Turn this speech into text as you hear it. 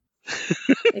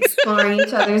exploring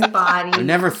each other's bodies. I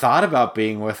never thought about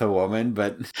being with a woman,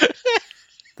 but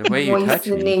the way you touch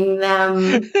me. Moistening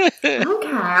them.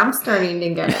 Okay, I'm starting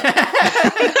to get it.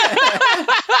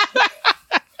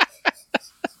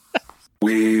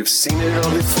 We've seen it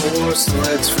all before, so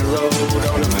let's reload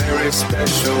on a very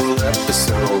special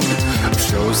episode of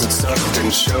shows that sucked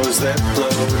and shows that flowed.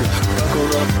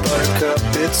 Buckle up, buttercup,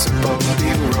 it's a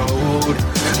bumpy road.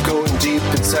 Going deep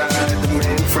inside the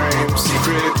mainframe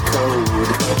secret code.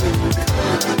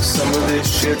 Some of this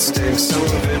shit stinks, some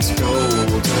of it's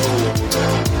gold.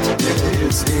 Yeah,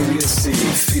 it's AVSE,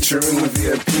 featuring the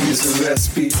VIPs of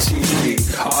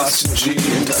SBTV, Austin G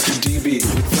and Dr. DB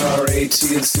with our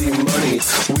AT&C money.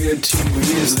 Weird TV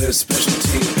is their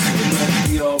specialty. It might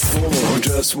be all four, or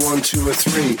just 1, 2, or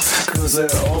 3, cause they're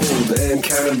old and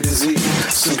kinda busy.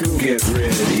 So go get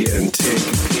ready and take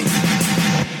a peek.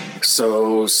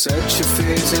 So set your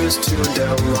phases to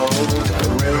download a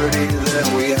rarity that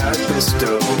we have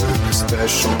bestowed.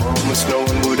 Special moments no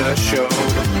one would have showed.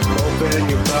 Open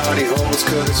your body holes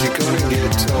cause you're gonna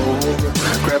get told.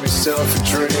 Grab yourself a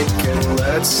drink and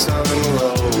let's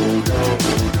unload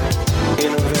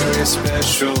in a very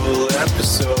special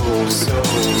episode.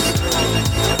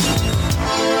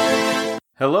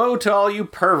 Hello to all you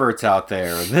perverts out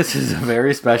there. This is a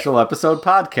very special episode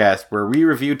podcast where we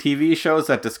review TV shows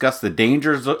that discuss the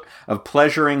dangers of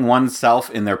pleasuring oneself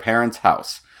in their parents'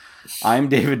 house. I'm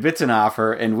David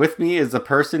Bitzenhofer, and with me is the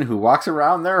person who walks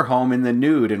around their home in the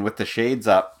nude and with the shades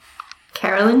up.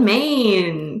 Carolyn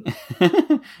Maine.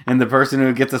 And the person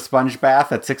who gets a sponge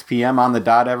bath at 6 p.m. on the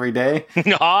dot every day.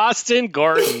 Austin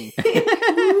Gordon.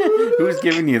 Who's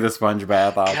giving you the sponge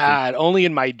bath, Austin? God, only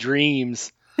in my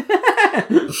dreams.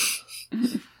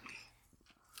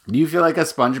 Do you feel like a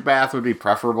sponge bath would be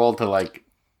preferable to like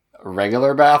a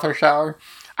regular bath or shower?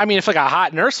 I mean, if like a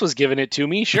hot nurse was giving it to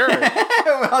me, sure.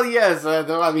 Well, yes.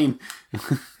 I mean,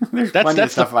 there's plenty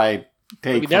of stuff I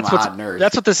take from a hot nurse.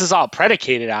 That's what this is all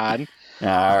predicated on. All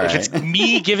right. If it's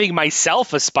me giving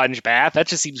myself a sponge bath, that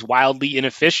just seems wildly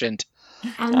inefficient.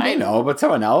 I know, but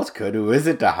someone else could who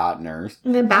isn't a hot nurse.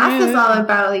 The bath is all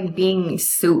about like being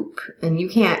soup, and you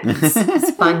can't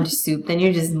sponge soup. Then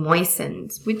you're just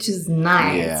moistened, which is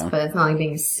nice, but it's not like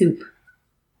being soup.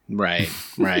 Right.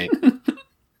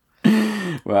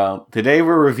 Well, today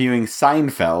we're reviewing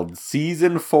Seinfeld,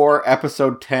 Season 4,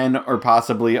 Episode 10, or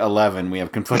possibly 11. We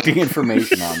have conflicting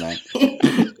information on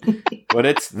that. But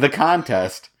it's The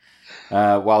Contest.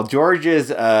 While George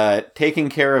is taking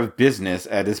care of business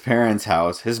at his parents'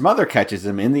 house, his mother catches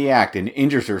him in the act and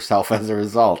injures herself as a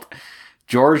result.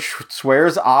 George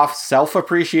swears off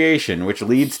self-appreciation, which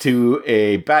leads to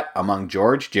a bet among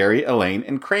George, Jerry, Elaine,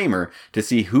 and Kramer to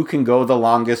see who can go the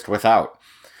longest without.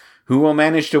 Who will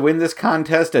manage to win this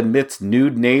contest amidst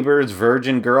nude neighbors,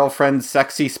 virgin girlfriends,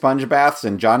 sexy sponge baths,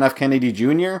 and John F. Kennedy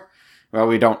Jr.? Well,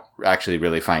 we don't actually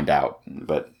really find out,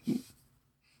 but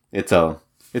it's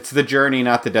the journey,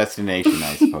 not the destination,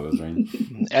 I suppose, right?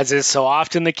 As is so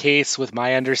often the case with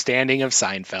my understanding of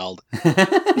Seinfeld.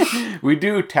 We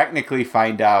do technically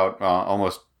find out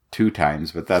almost 2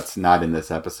 times, but that's not in this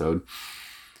episode.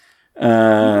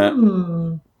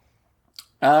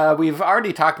 We've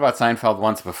already talked about Seinfeld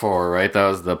once before, right? That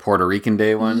was the Puerto Rican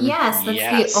Day one? Yes,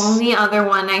 that's the only other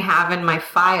one I have in my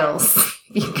files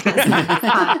because of the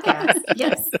podcast.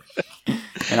 Yes.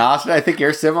 And Austin, I think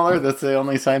you're similar. That's the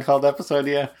only Seinfeld episode,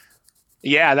 yeah?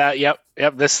 Yeah, yep.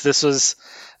 This was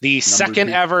the second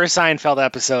ever Seinfeld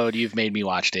episode you've made me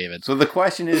watch, David. So the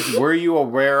question is, were you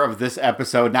aware of this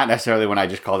episode? Not necessarily when I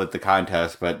just called it The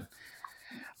Contest, but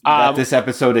that this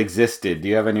episode existed. Do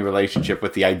you have any relationship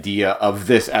with the idea of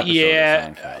this episode?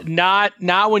 Yeah,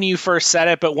 not when you first said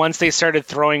it, but once they started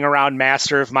throwing around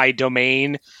Master of My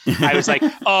Domain, I was like,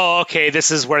 oh, okay, this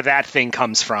is where that thing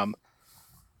comes from.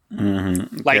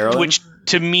 Mm-hmm. Like, Carolyn? which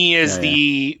to me is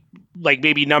like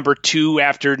maybe number 2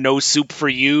 after No Soup for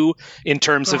You in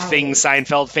terms of things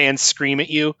Seinfeld fans scream at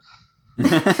you.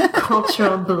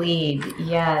 Cultural bleed,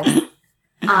 yes.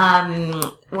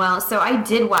 Well, so I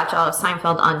did watch all of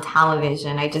Seinfeld on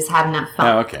television. I just have not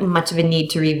felt much of a need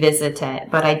to revisit it.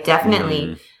 But I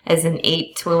definitely, as an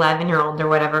 8 to 11-year-old or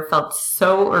whatever, felt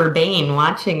so urbane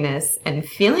watching this and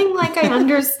feeling like I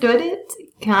understood it,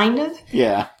 kind of.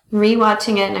 Yeah.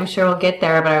 Rewatching it, and I'm sure we'll get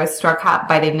there, but I was struck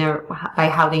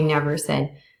by how they never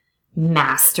said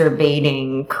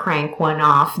masturbating, crank one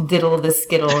off, diddle the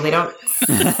skittle. They don't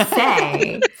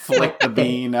say. Flick the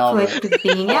bean. Flick the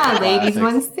bean. Yeah, ladies,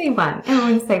 one say one.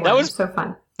 Everyone say one. That was so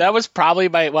fun. That was probably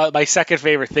my second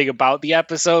favorite thing about the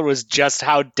episode was just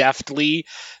how deftly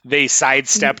they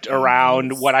sidestepped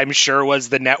around what I'm sure was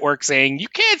the network saying, you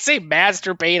can't say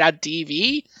masturbate on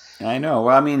TV. I know.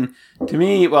 Well, I mean, to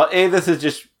me, this is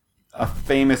just a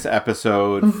famous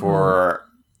episode for...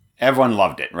 Everyone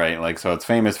loved it, right? Like, so it's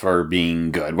famous for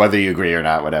being good, whether you agree or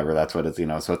not, whatever. That's what it's,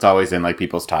 so it's always in, like,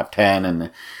 people's top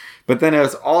 10. But then it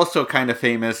was also kind of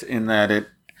famous in that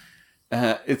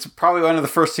it's probably one of the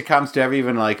first sitcoms to ever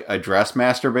even, like, address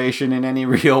masturbation in any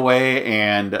real way.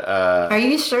 And, are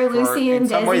you sure Lucy and Desi didn't? In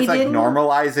some ways, like,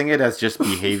 normalizing it as just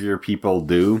behavior people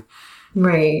do.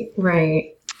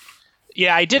 Right.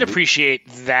 Yeah, I did appreciate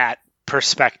that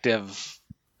perspective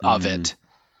of it.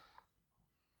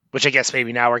 Which I guess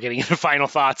maybe now we're getting into final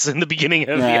thoughts in the beginning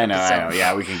of the episode. I know.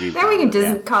 Yeah, we can keep. Then we can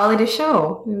just call it a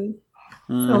show.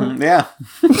 Yeah.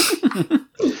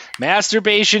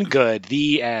 Masturbation, good.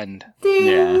 The end. Ding.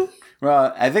 Yeah.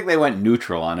 Well, I think they went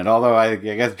neutral on it. Although I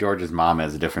guess George's mom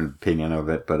has a different opinion of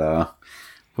it, but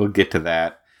we'll get to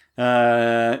that.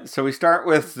 So we start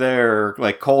with their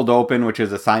like cold open, which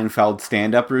is a Seinfeld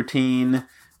stand-up routine,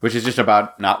 which is just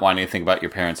about not wanting to think about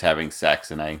your parents having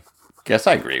sex, and I guess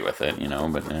I agree with it,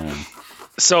 but...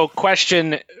 So,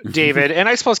 question, David, and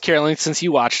I suppose Carolyn, since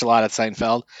you watched a lot of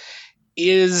Seinfeld,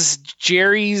 is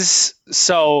Jerry's...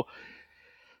 So,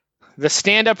 the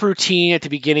stand-up routine at the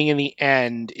beginning and the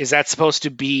end, is that supposed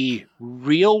to be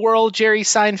real-world Jerry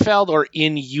Seinfeld or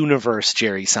in-universe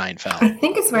Jerry Seinfeld? I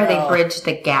think it's where they bridge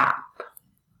the gap.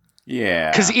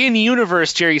 Yeah. Because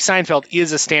in-universe Jerry Seinfeld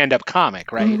is a stand-up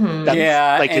comic, right? Mm-hmm.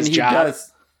 That's like his job.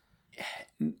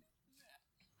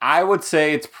 I would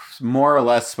say it's more or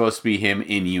less supposed to be him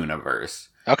in universe.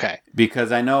 Okay.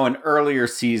 Because I know in earlier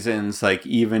seasons, like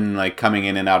even like coming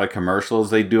in and out of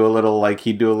commercials, they do a little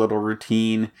he'd do a little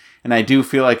routine. And I do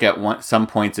feel like at some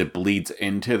points it bleeds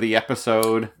into the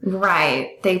episode.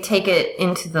 Right. They take it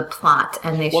into the plot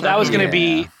and they that was going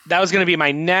to be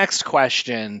my next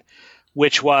question,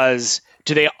 which was,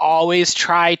 do they always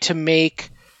try to make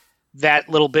that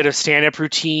little bit of stand-up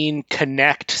routine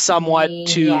connect somewhat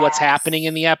to what's happening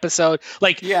in the episode?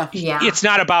 Like, it's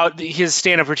not about his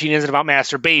stand-up routine isn't about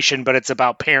masturbation, but it's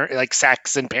about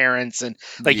sex and parents, and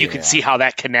you can see how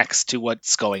that connects to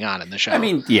what's going on in the show. I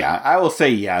mean, I will say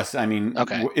yes. I mean,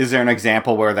 is there an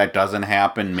example where that doesn't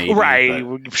happen? Maybe,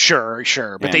 right? But, sure,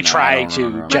 but they try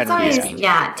to generally speaking.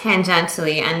 Yeah,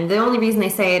 tangentially, and the only reason they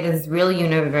say it is real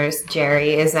universe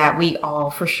Jerry is that we all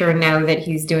for sure know that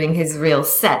he's doing his real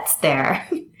sets there.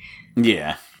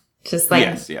 Yeah. Just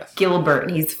like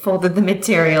Gilbert, he's folded the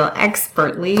material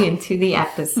expertly into the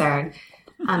episode.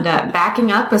 And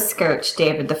backing up a scotch,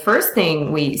 David, the first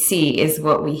thing we see is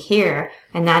what we hear,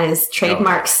 and that is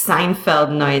trademark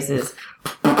Seinfeld noises.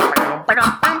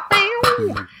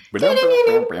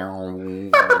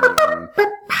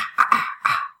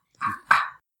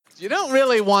 You don't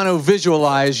really want to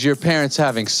visualize your parents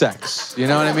having sex. You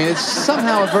know what I mean? It's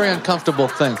somehow a very uncomfortable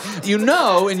thing. You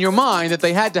know in your mind that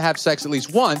they had to have sex at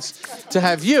least once to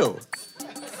have you.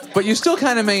 But you still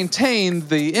kind of maintain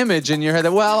the image in your head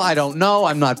that, well, I don't know,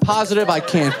 I'm not positive, I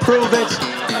can't prove it.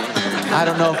 I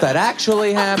don't know if that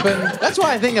actually happened. That's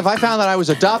why I think if I found that I was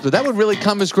adopted, that would really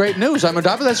come as great news. I'm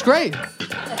adopted, that's great.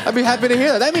 I'd be happy to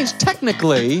hear that. That means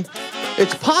technically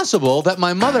it's possible that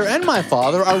my mother and my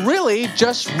father are really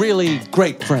just really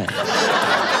great friends.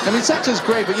 I mean, sex is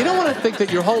great, but you don't want to think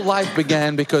that your whole life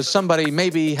began because somebody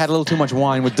maybe had a little too much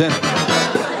wine with dinner.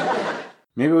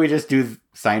 Maybe we just do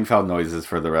Seinfeld noises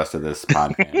for the rest of this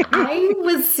podcast. I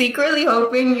was secretly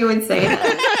hoping you would say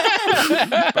that.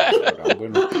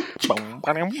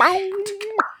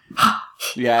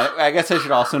 Yeah, I guess I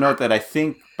should also note that I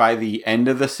think by the end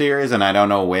of the series, and I don't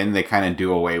know when, they kind of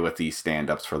do away with these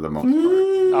stand-ups for the most part.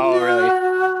 Oh, really?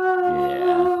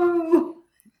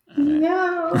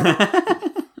 No.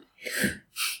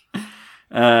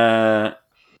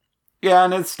 Yeah,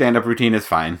 and its stand-up routine is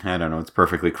fine. I don't know, it's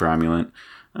perfectly cromulent.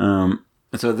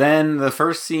 So then the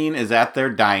first scene is at their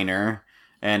diner,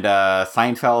 and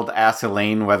Seinfeld asks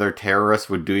Elaine whether terrorists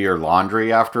would do your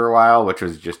laundry after a while, which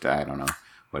was just, I don't know.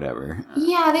 Whatever.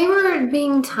 Yeah, they were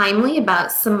being timely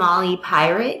about Somali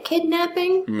pirate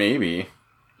kidnapping. Maybe.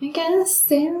 I guess.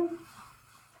 Yeah.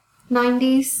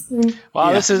 90s.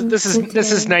 Well, this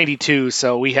is 92,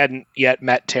 so we hadn't yet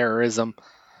met terrorism.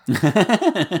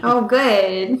 Oh,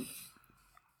 good.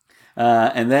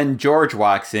 And then George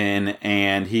walks in,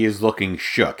 and he is looking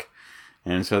shook.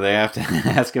 And so they have to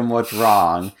ask him what's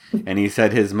wrong. And he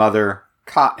said his mother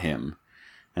caught him.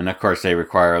 And of course they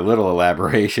require a little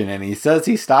elaboration, and he says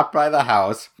he stopped by the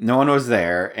house, no one was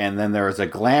there, and then there was a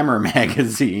Glamour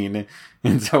magazine,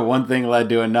 and so one thing led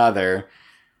to another,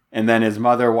 and then his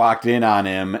mother walked in on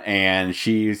him, and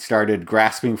she started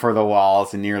grasping for the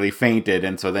walls and nearly fainted,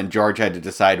 and so then George had to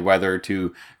decide whether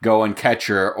to go and catch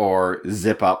her or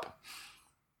zip up.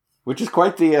 Which is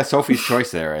quite the Sophie's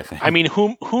choice there, I think. I mean,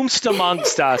 whomst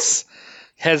amongst us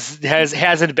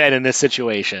hasn't been in this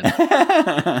situation?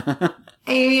 I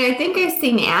mean, I think I've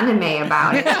seen anime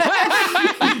about it.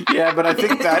 Yeah, but I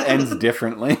think that ends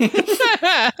differently.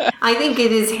 I think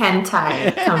it is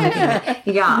hentai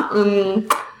comedy.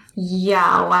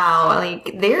 Yeah, wow.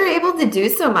 Like, they're able to do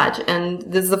so much. And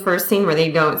this is the first scene where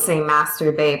they don't say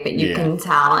masturbate, but you can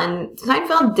tell. And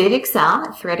Seinfeld did excel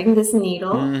at threading this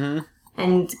needle. Mm-hmm.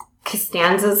 And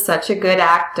Costanza's such a good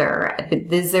actor.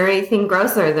 Is there anything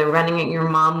grosser than running at your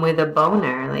mom with a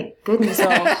boner? Like, goodness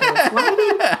gracious.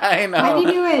 I know. Why do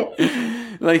you do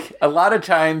it? Like, a lot of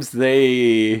times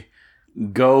they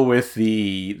go with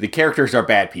the characters are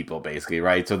bad people, basically,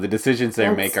 right? So the decisions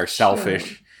they make are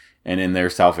selfish and in their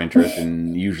self-interest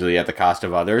and usually at the cost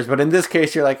of others. But in this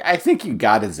case, you're like, I think you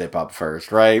gotta zip up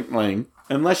first, right? Like,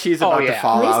 unless she's about to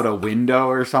fall out a window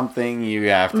or something, you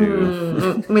have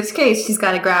to. In which case, she's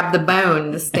got to grab the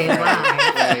bone to stay alive.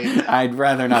 Right. I'd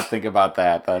rather not think about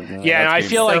that. But, yeah, I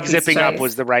feel like zipping up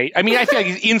was the right. I mean, I feel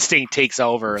like instinct takes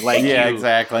over. Like, yeah,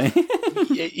 exactly.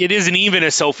 It isn't even a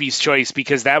Sophie's choice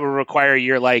because that would require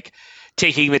you're like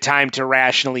taking the time to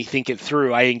rationally think it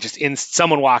through. I think just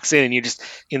someone walks in and you just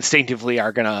instinctively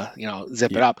are gonna,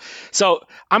 zip it up. So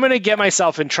I'm gonna get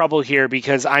myself in trouble here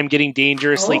because I'm getting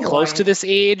dangerously close to this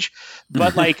age.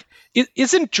 But like,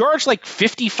 isn't George like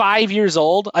 55 years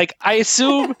old? Like, I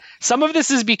assume some of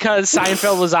this is because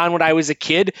Seinfeld was on when I was a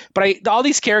kid. But all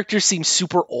these characters seem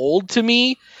super old to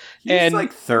me. He's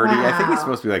like 30. Wow. I think he's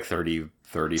supposed to be like 30.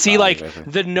 35, see, like,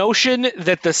 the notion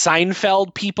that the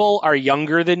Seinfeld people are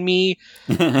younger than me,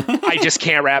 I just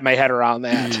can't wrap my head around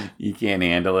that. You can't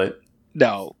handle it.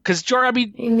 No, because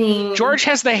George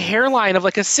has the hairline of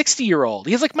like a 60-year-old.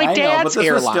 He has like my dad's hairline. But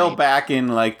this was still back in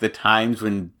like the times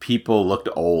when people looked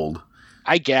old.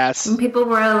 I guess. When people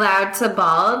were allowed to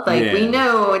bald. Like, we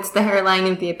know it's the hairline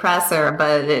of the oppressor,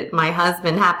 but my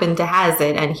husband happened to has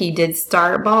it, and he did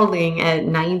start balding at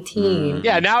 19.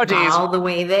 Yeah, nowadays, all the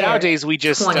way there. Nowadays, we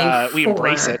just we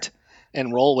embrace it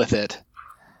and roll with it.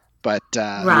 But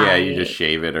yeah, you just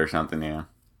shave it or something, yeah.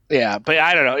 Yeah, but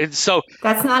I don't know. It's so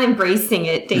that's not embracing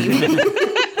it, David.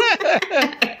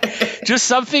 Just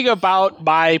something about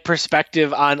my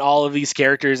perspective on all of these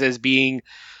characters as being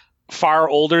far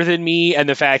older than me, and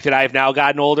the fact that I've now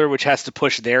gotten older, which has to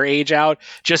push their age out,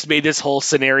 just made this whole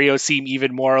scenario seem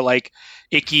even more like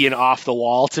icky and off the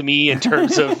wall to me in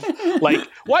terms of like,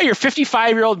 why you're a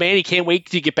 55-year-old man, you can't wait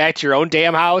to get back to your own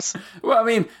damn house. Well, I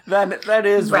mean, that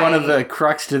is one of the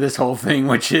crux to this whole thing,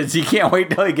 which is you can't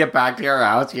wait till you get back to your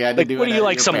house. You had to do what are you,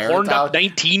 like some horned up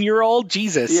 19-year-old?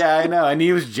 Jesus. Yeah, I know. And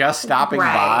he was just stopping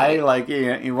by. Like,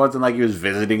 he wasn't like he was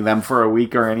visiting them for a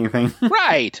week or anything.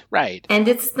 Right. And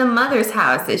it's the mother's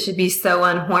house. It should be so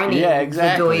unhorny. Yeah,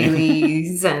 exactly. The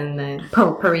doilies and the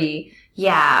potpourri.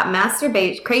 Yeah,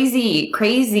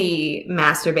 crazy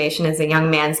masturbation is a young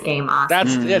man's game.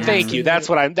 Awesome. Thank you. That's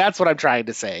what I'm trying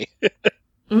to say.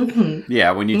 Mm-hmm.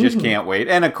 Yeah, when you just can't wait,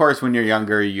 and of course, when you're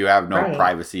younger, you have no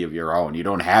privacy of your own. You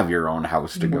don't have your own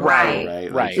house to go to,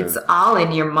 right? Right. It's all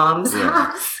in your mom's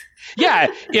house. Yeah,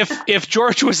 if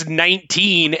George was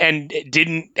 19 and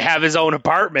didn't have his own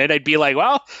apartment, I'd be like,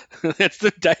 well, it's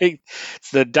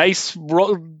the dice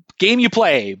game you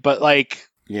play. But like,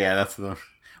 yeah, that's the.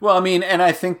 Well, I mean, and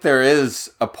I think there is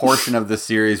a portion of the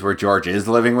series where George is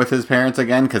living with his parents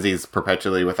again because he's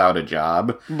perpetually without a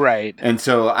job. Right. And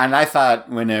I thought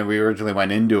when we originally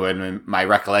went into it, my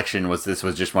recollection was this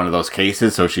was just one of those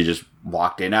cases, so she just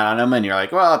walked in on him, and you're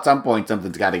like, well, at some point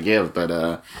something's got to give.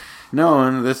 But no,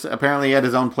 and this apparently he had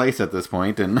his own place at this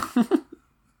point, and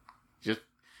just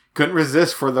couldn't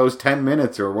resist for those 10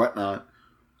 minutes or whatnot.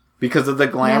 Because of the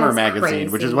Glamour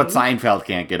magazine, which is what Seinfeld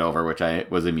can't get over, which I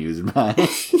was amused by.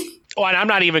 Oh, and I'm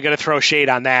not even going to throw shade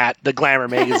on that, the Glamour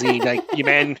magazine. Like,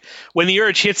 man, when the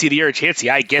urge hits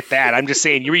you, I get that. I'm just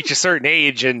saying you reach a certain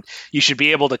age and you should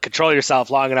be able to control yourself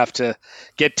long enough to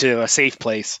get to a safe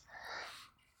place.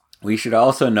 We should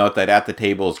also note that at the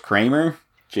table is Kramer,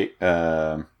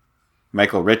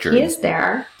 Michael Richards. He is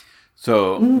there.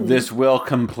 So this will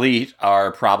complete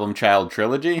our Problem Child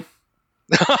trilogy.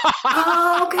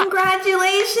 Oh,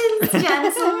 congratulations,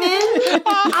 gentlemen.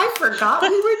 I forgot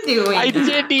we were doing. I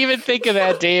didn't even think of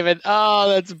that, David. Oh,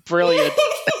 that's brilliant.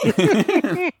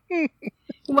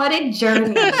 What a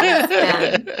journey it's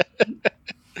been.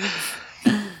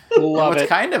 What's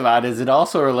kind of odd is it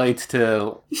also relates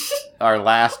to our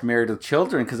last Married with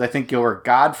Children, because I think Gilbert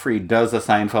Gottfried does a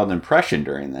Seinfeld impression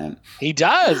during that. He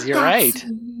does, you're right.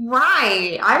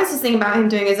 Right. I was just thinking about him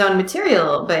doing his own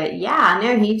material, but yeah,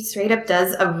 no, he straight up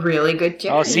does a really good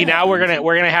job. Oh, see, now we're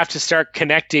gonna have to start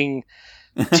connecting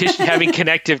having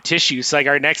connective tissue. So like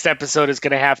our next episode is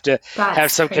going to have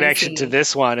some connection to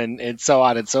this one, and so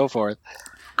on and so forth.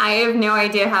 I have no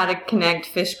idea how to connect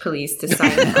Fish Police to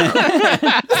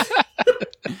Seinfeld.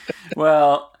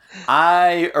 Well,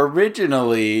 I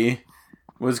originally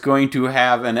was going to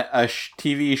have a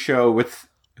TV show with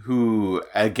who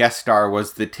a guest star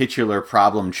was the titular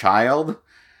problem child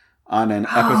on an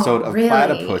episode of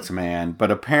Platypus Man,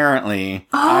 but apparently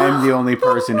I'm the only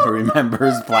person who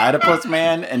remembers Platypus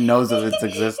Man and knows of its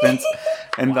existence,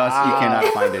 and thus you cannot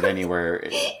find it anywhere.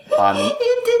 It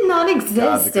did not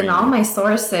exist in all my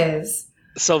sources.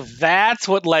 So that's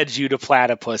what led you to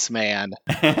Platypus Man.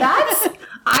 That's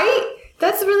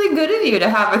really good of you to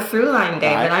have a through line,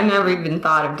 David. I never even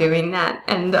thought of doing that,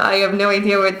 and I have no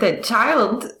idea what the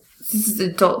child's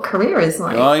adult career is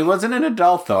like. Well, he wasn't an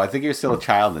adult, though. I think he was still a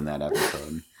child in that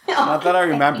episode. Not that I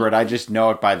remember it. I just know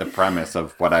it by the premise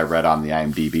of what I read on the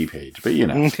IMDb page. But, you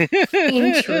know.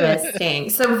 Interesting.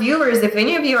 So, viewers, if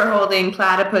any of you are holding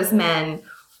Platypus Men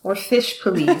or Fish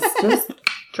Police, just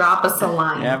drop us a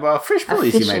line. Yeah, well, Fish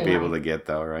Police you might be able to get,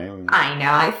 though, right? I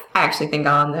know. I actually think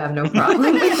I'll have no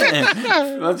problem with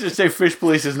it. Let's just say Fish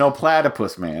Police is no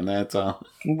Platypus Man. That's all.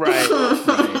 Right.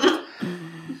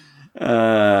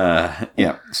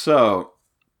 Yeah. So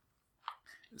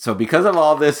because of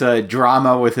all this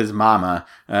drama with his mama,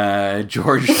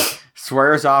 George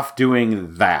swears off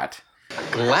doing that.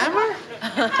 Glamour? All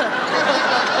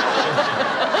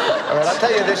right, I'll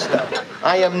tell you this, though.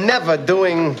 I am never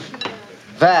doing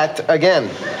that again.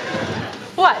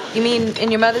 What? You mean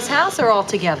in your mother's house or all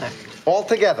together? All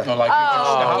together. Give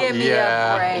me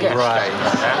a break. Right.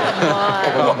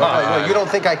 What, you don't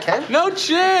think I can? No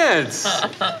chance.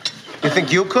 You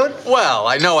think you could? Well,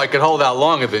 I know I could hold out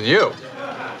longer than you.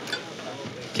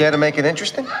 Care to make it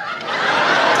interesting? Sure,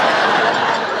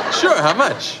 how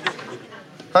much?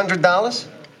 $100?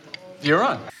 You're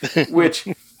on. Which,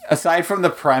 aside from the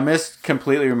premise,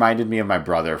 completely reminded me of my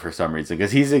brother for some reason.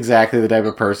 Because he's exactly the type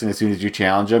of person, as soon as you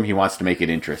challenge him, he wants to make it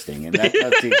interesting. And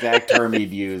that's the exact term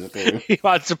he'd use. He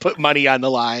wants to put money on the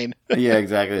line. Yeah,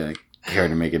 exactly. Like, care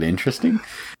to make it interesting?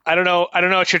 I don't know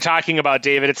what you're talking about,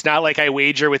 David. It's not like I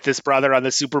wager with this brother on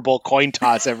the Super Bowl coin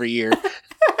toss every year.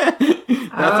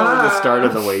 That's only the start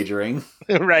of the wagering.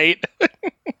 Right.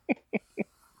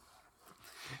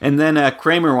 And then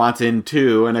Kramer wants in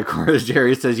too, and of course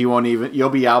Jerry says you'll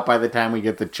be out by the time we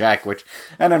get the check, which,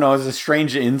 I don't know, is a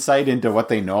strange insight into what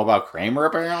they know about Kramer,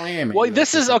 apparently. I mean, well,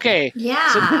 this is, okay.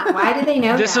 Yeah, so, why do they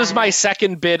know this was my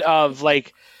second bit of,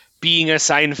 like, being a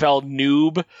Seinfeld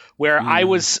noob, where I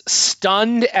was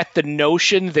stunned at the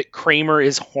notion that Kramer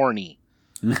is horny.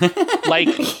 Like,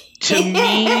 to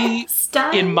me,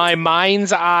 in my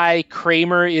mind's eye,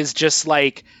 Kramer is just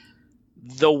like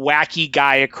the wacky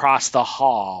guy across the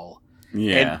hall.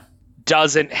 Yeah. And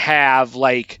doesn't have,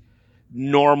 like,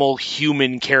 normal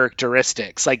human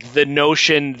characteristics. Like, the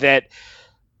notion that,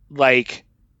 like,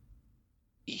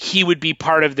 he would be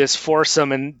part of this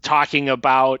foursome and talking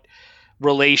about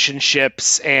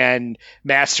relationships and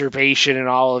masturbation and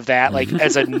all of that, like,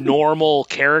 as a normal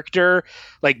character,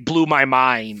 like, blew my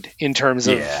mind in terms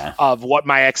of what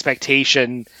my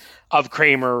expectation of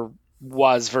Kramer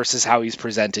was versus how he's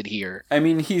presented here. I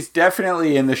mean, he's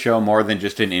definitely in the show more than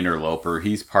just an interloper.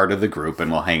 He's part of the group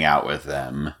and will hang out with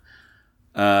them.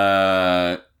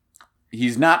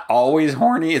 He's not always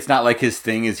horny. It's not like his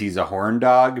thing is he's a horn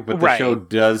dog, but the show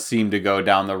does seem to go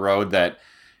down the road that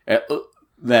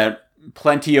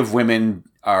plenty of women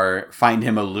find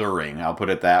him alluring. I'll put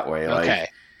it that way.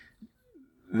 Like,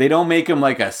 they don't make him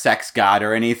like a sex god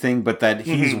or anything, but that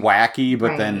he's wacky,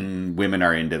 but then women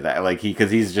are into that. Like, because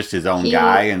he's just his own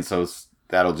guy, and so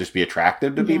that'll just be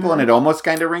attractive to people, and it almost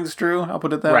kind of rings true. I'll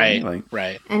put it that way. Like,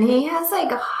 and he has,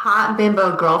 like, hot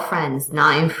bimbo girlfriends,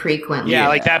 not infrequently. Yeah,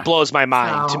 like, that blows my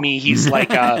mind. To me, he's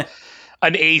like an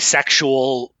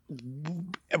asexual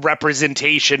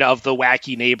representation of the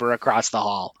wacky neighbor across the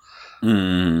hall.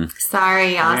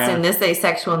 Sorry, Austin, this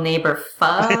asexual neighbor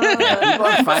fuck. People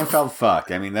at Seinfeld fuck.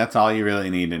 I mean, that's all you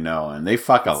really need to know, and they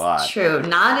fuck a lot. True,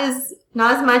 not as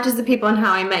much as the people in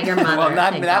How I Met Your Mother. Well,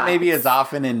 not maybe as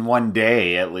often in one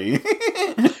day, at least.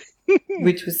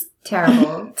 Which was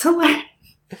terrible to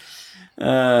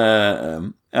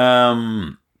learn.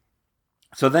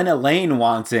 So then Elaine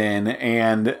wants in,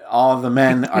 and all of the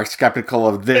men are skeptical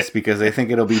of this because they think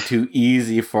it'll be too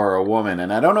easy for a woman.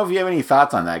 And I don't know if you have any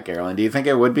thoughts on that, Carolyn. Do you think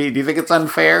it would be? Do you think it's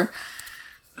unfair?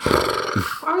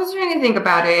 I was trying to think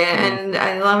about it, and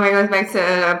I love it goes back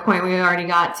to a point we already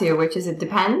got to, which is it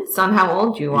depends on how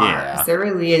old you are. Yeah. There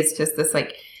really is just this,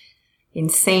 like,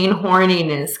 insane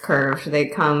horniness curve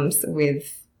that comes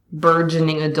with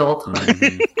burgeoning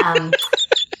adulthood.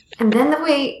 And then the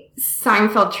way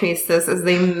Seinfeld treats this is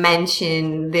they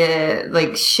mention the,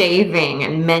 like, shaving,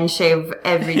 and men shave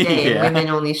every day and women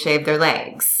only shave their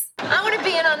legs. I want to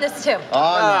be in on this too.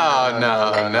 Oh,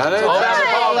 no. It's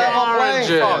all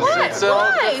oranges. It's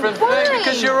a different thing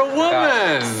because you're a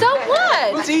woman. So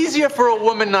what? It's easier for a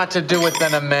woman not to do it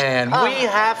than a man. We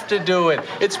have to do it.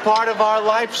 It's part of our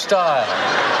lifestyle.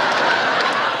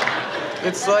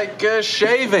 It's like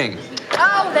shaving.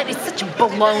 Oh, that is such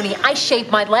baloney. I shave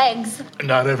my legs.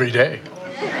 Not every day.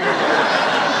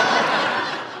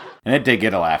 And it did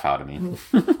get a laugh out of me.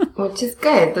 Which is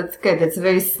good. That's good. That's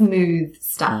very smooth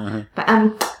stuff.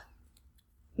 But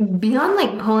beyond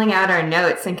like pulling out our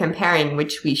notes and comparing,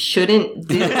 which we shouldn't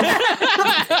do, it's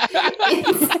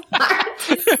hard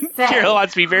to say. Carol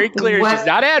wants to be very clear. She's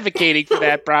not advocating for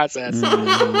that process.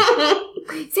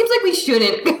 Seems like we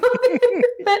shouldn't go there.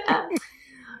 But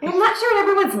I'm not sure what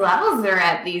everyone's levels are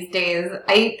at these days.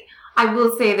 I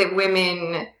will say that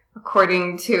women,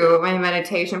 according to my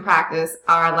meditation practice,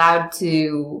 are allowed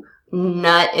to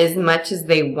nut as much as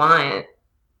they want.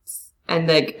 And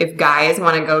like, if guys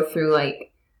want to go through like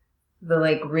the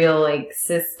like real like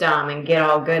system and get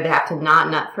all good, they have to not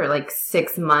nut for like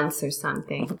 6 months or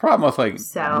something. Well, the problem with like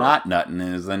not nutting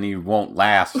is then you won't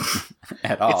last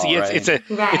at all.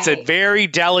 It's a very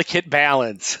delicate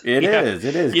balance. It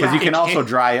is because you can also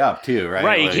dry up too, right?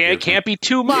 Right, like, it can't be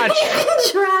too much.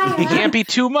 It can't be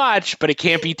too much, but it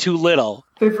can't be too little.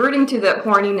 Reverting to the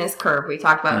horniness curve we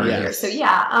talked about earlier. So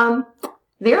yeah,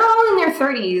 they're all in their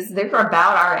 30s. They're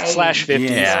about our age. /50.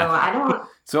 Yeah. So I don't.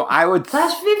 So I would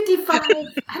 /55.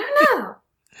 I don't know.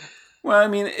 Well, I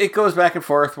mean, it goes back and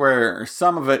forth where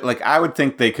some of it, like, I would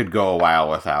think they could go a while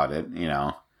without it, you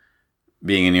know,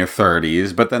 being in your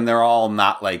 30s, but then they're all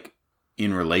not, like,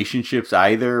 in relationships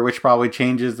either, which probably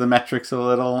changes the metrics a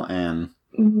little, and...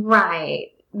 Right.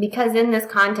 Because in this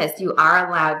contest, you are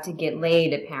allowed to get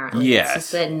laid, apparently. Yes. It's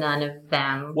just that none of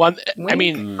them... Well, I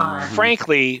mean,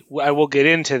 frankly, I will get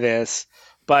into this,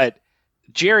 but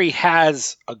Jerry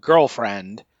has a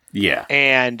girlfriend. Yeah.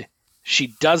 And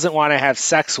she doesn't want to have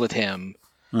sex with him,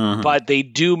 but they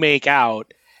do make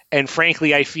out. And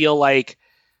frankly, I feel like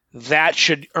that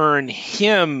should earn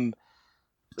him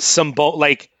some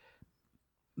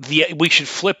we should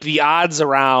flip the odds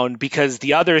around because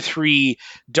the other three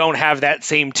don't have that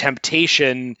same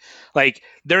temptation. Like,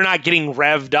 they're not getting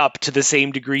revved up to the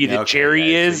same degree that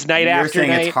Jerry is night after night.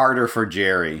 You're saying it's harder for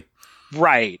Jerry.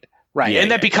 Right. Yeah,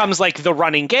 and that becomes like the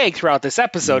running gag throughout this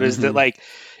episode is that like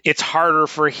it's harder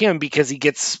for him because he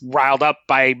gets riled up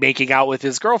by making out with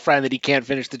his girlfriend that he can't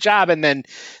finish the job. And then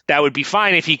that would be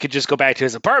fine if he could just go back to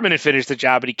his apartment and finish the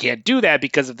job, but he can't do that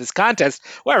because of this contest.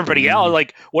 Well, everybody else,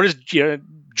 like, what is,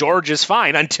 George is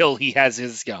fine until he has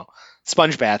his,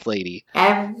 sponge bath lady.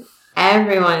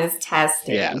 Everyone is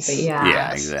tested. Yes. But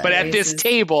yeah, exactly. But at this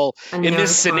table, in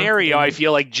this scenario, I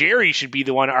feel like Jerry should be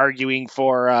the one arguing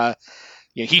for,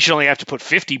 he should only have to put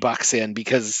 $50 in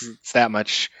because it's that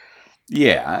much.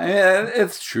 Yeah,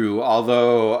 it's true.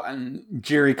 Although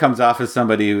Jerry comes off as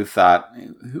somebody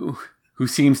who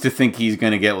seems to think he's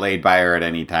going to get laid by her at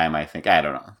any time. I think, I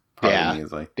don't know. Part of me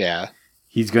is like,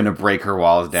 he's going to break her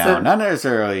walls down. So, not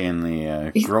necessarily in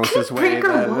the grossest way.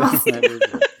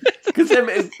 Because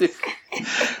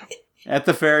at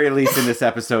the very least in this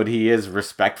episode, he is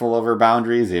respectful of her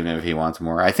boundaries, even if he wants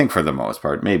more. I think for the most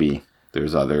part, maybe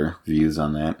there's other views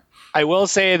on that. I will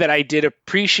say that I did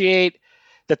appreciate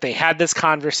that they had this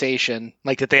conversation,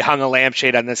 like that they hung a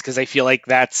lampshade on this, because I feel like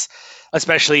that's,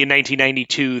 especially in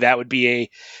 1992, that would be a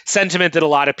sentiment that a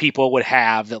lot of people would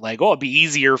have, that like, it'd be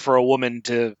easier for a woman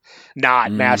to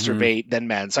not masturbate than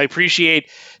men. So I appreciate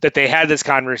that they had this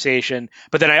conversation,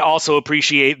 but then I also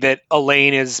appreciate that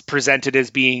Elaine is presented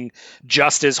as being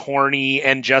just as horny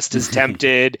and just as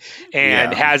tempted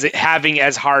and having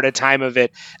as hard a time of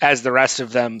it as the rest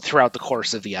of them throughout the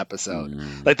course of the episode.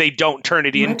 Like, they don't turn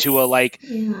it into a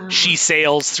she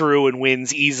sails through and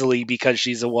wins easily because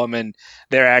she's a woman.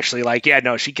 They're actually like,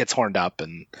 she gets horned up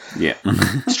and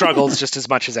struggles just as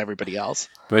much as everybody else.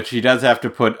 But she does have to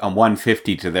put a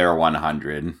 150 to their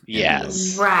 100.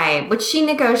 Yes. Right. But she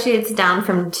negotiates down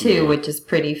from 2, which is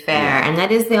pretty fair. Yeah. And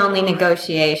that is the only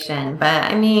negotiation. But,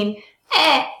 I mean,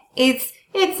 it's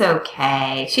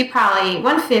okay. She probably,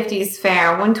 150 is fair,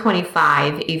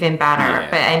 125 even better. Yeah.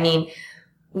 But, I mean,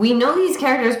 we know these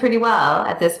characters pretty well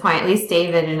at this point, at least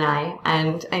David and I.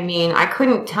 And, I mean, I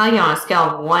couldn't tell you on a scale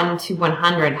of 1 to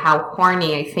 100 how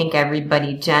horny I think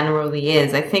everybody generally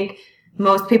is. I think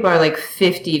most people are like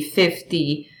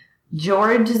 50-50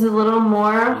 George is a little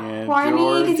more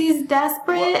horny because he's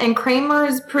desperate, and Kramer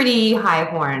is pretty high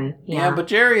horn. Yeah, but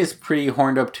Jerry is pretty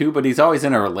horned up too, but he's always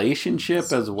in a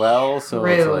relationship as well, so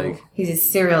it's like... He's a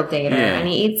cereal dater, and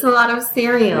he eats a lot of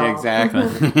cereal. Yeah,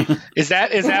 exactly. Is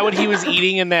that what he was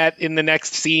eating in the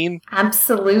next scene?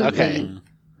 Absolutely. Okay.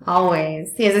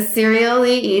 Always. He has a cereal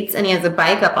he eats, and he has a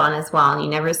bike up on as well, and you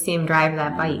never see him drive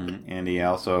that bike. And he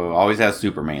also always has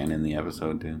Superman in the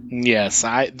episode, too. Yes,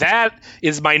 that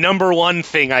is my number one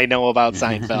thing I know about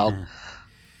Seinfeld.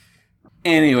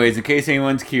 Anyways, in case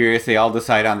anyone's curious, they all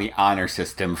decide on the honor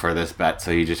system for this bet, so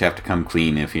you just have to come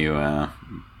clean if you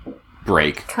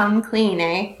break. Come clean,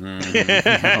 eh?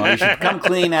 Well, you should come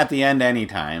clean at the end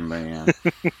anytime, but yeah.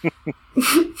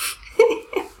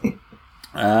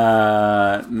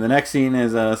 The next scene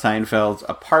is Seinfeld's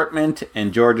apartment,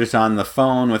 and George is on the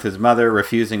phone with his mother,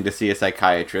 refusing to see a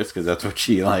psychiatrist because that's what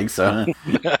she likes.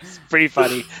 That's pretty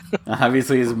funny.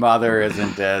 Obviously, his mother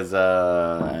isn't as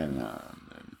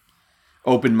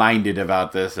open-minded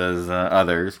about this as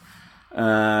others.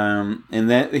 And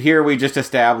then here we just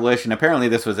establish, and apparently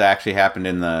this was actually happened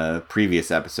in the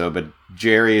previous episode, but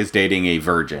Jerry is dating a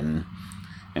virgin,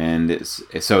 and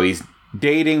so he's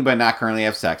dating but not currently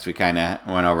have sex. We kind of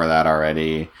went over that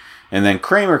already. And then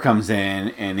Kramer comes in,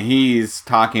 and he's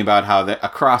talking about how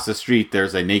across the street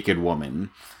there's a naked woman.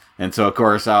 And so, of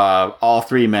course, all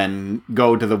three men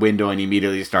go to the window and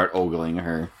immediately start ogling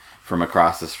her from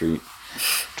across the street.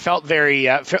 Felt very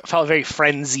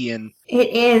Friendsian. It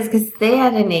is, because they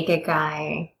had a naked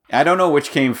guy. I don't know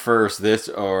which came first, this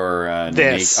or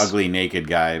this. Ugly naked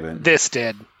guy. But this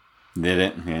did. Did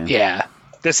it? Yeah.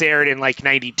 This aired in like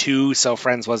 92, so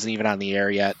Friends wasn't even on the air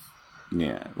yet.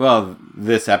 Yeah. Well,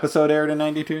 this episode aired in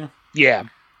 92? Yeah.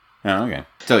 Oh, okay.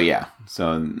 So, yeah.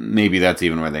 So, maybe that's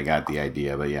even where they got the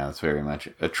idea. But, yeah, it's very much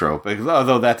a trope.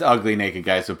 Although that's ugly naked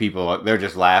guy, so people, they're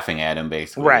just laughing at him,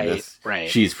 basically. Right.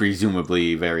 She's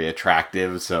presumably very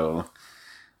attractive, so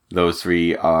those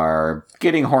three are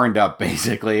getting horned up,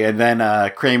 basically. And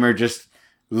then Kramer just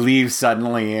leaves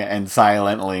suddenly and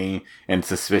silently and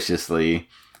suspiciously.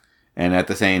 And at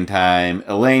the same time,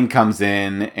 Elaine comes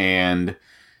in and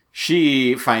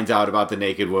she finds out about the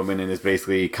naked woman and is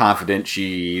basically confident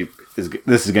this is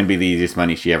going to be the easiest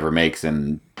money she ever makes.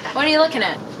 And What are you looking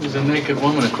at? There's a naked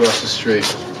woman across the street.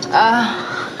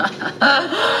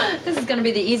 This is going to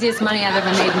be the easiest money I've ever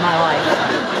made in my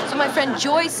life. So my friend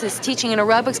Joyce is teaching an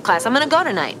aerobics class. I'm going to go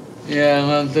tonight. Yeah,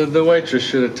 well, the waitress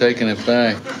should have taken it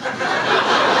back.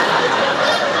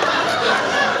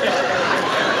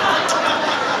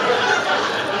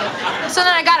 So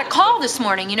then I got a call this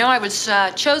morning. You know, I was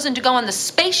chosen to go on the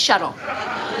space shuttle.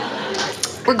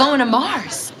 We're going to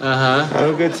Mars. Uh-huh.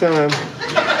 Oh, good time.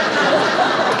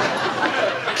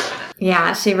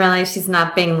 Yeah, she realized she's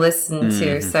not being listened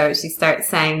to, so she starts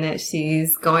saying that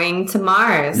she's going to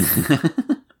Mars.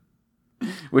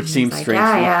 Which seems like,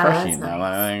 strangely crushing, though.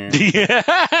 nice.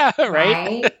 Yeah,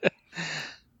 right?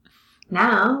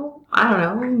 Now, I don't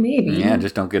know, maybe. Yeah,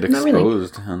 just don't get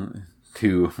exposed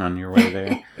on your way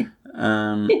there.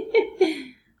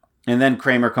 And then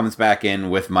Kramer comes back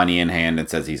in with money in hand and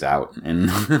says he's out. And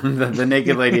the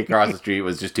naked lady across the street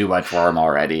was just too much for him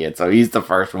already. And so he's the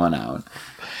first one out.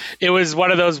 It was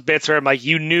one of those bits where I'm like,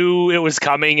 you knew it was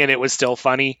coming and it was still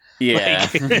funny. Yeah.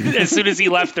 Like, as soon as he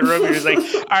left the room, he was like,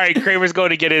 all right, Kramer's going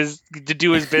to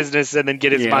do his business and then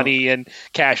get his money and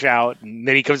cash out. And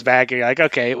then he comes back and you're like,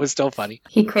 okay, it was still funny.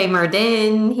 He Kramered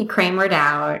in, he Kramered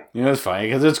out. You know, it's funny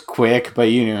because it's quick, but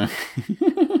you know.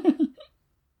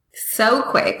 So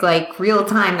quick, like real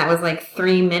time. That was like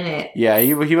 3 minutes. Yeah,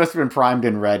 he must have been primed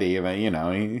and ready. But you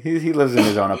know, he lives in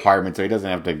his own apartment, so he doesn't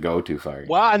have to go too far.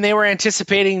 Well, and they were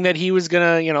anticipating that he was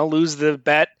gonna, lose the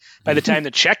bet by the time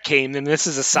the check came. And this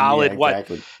is a solid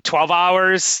 12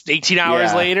 hours, 18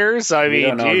 hours later. So I mean, we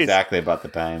don't know exactly about the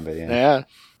time, but yeah.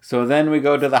 So then we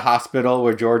go to the hospital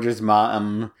where George's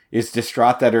mom is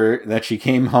distraught that she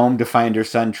came home to find her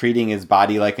son treating his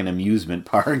body like an amusement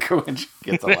park, which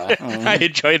gets a laugh. I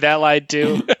enjoyed that line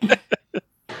too.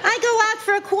 I go out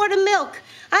for a quart of milk.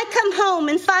 I come home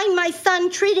and find my son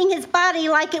treating his body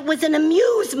like it was an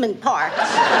amusement park.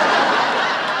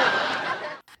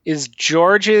 Is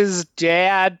George's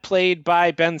dad played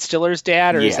by Ben Stiller's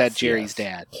dad, or is that Jerry's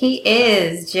dad? He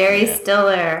is Jerry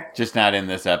Stiller. Just not in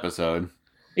this episode.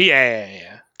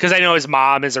 Yeah. Because I know his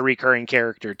mom is a recurring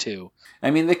character too.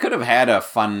 I mean, they could have had a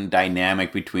fun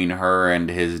dynamic between her and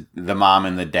the mom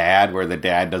and the dad, where the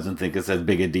dad doesn't think it's as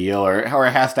big a deal, or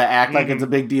has to act like it's a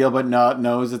big deal, but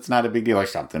knows it's not a big deal or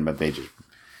something. But they just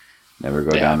never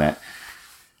go down that.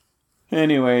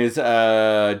 Anyways,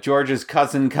 George's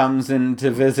cousin comes in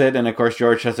to visit, and of course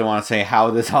George doesn't want to say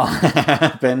how this all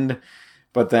happened.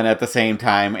 But then at the same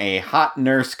time, a hot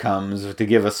nurse comes to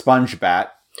give a sponge bath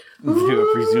to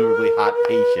a presumably hot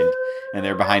patient. And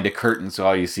they're behind a curtain, so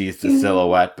all you see is the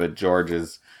silhouette. But George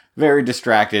is very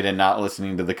distracted and not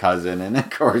listening to the cousin. And of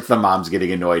course, the mom's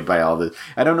getting annoyed by all this.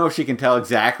 I don't know if she can tell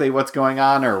exactly what's going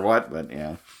on or what, but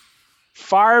yeah.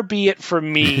 Far be it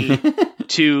from me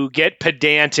to get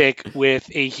pedantic with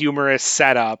a humorous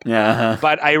setup. Yeah.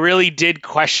 But I really did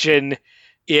question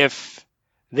if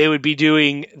they would be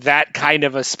doing that kind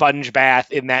of a sponge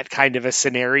bath in that kind of a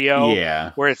scenario.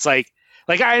 Yeah. Where it's like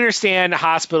I understand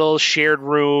hospitals, shared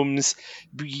rooms,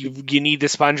 you need the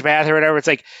sponge bath or whatever. It's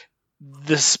like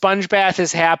the sponge bath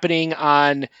is happening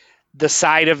on the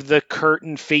side of the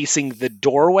curtain facing the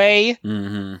doorway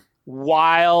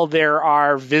while there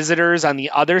are visitors on the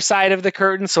other side of the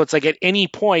curtain. So it's like at any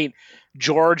point,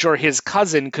 George or his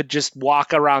cousin could just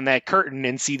walk around that curtain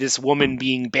and see this woman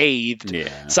being bathed.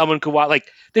 Yeah. Someone could walk, like,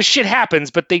 this shit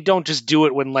happens, but they don't just do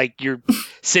it when, like, you're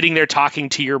sitting there talking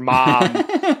to your mom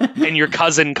and your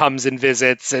cousin comes and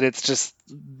visits, and it's just,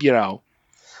 you know.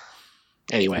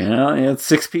 Anyway. Yeah, it's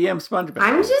 6 p.m. SpongeBob.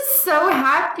 I'm just so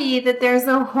happy that there's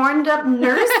a horned up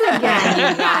nurse again, you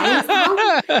guys.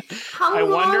 How I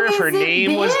wonder if her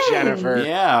name was Jennifer.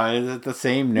 Yeah, is it the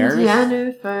same nurse?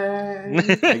 Jennifer.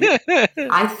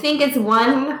 I think it's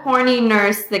one horny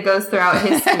nurse that goes throughout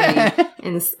history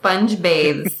and sponge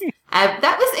bathes.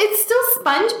 It's still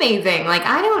sponge bathing. Like,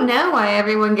 I don't know why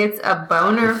everyone gets a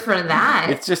boner for that.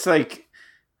 It's just like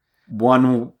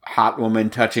one hot woman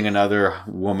touching another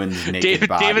woman's naked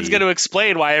body. David's going to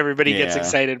explain why everybody gets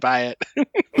excited by it.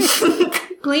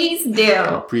 Please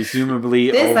do.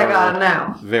 Presumably this over I gotta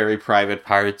know. Very private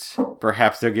parts.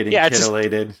 Perhaps they're getting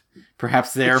titillated.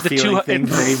 Perhaps they're feeling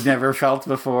things they've never felt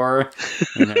before.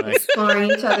 And they're like,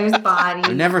 exploring each other's bodies.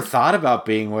 I never thought about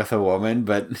being with a woman,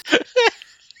 but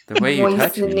the way you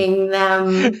touch me.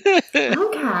 Them.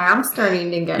 Okay, I'm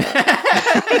starting to get it.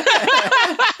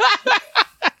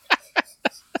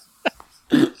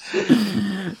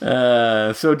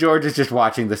 So George is just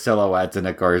watching the silhouettes and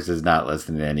of course is not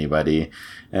listening to anybody.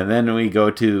 And then we go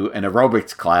to an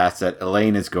aerobics class that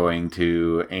Elaine is going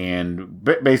to, and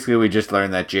basically we just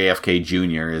learned that JFK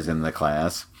Jr. is in the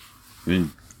class.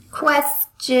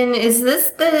 Question, is this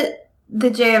the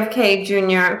JFK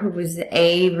Jr. who was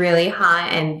A, really hot,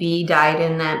 and B, died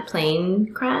in that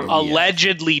plane crash?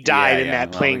 Allegedly died in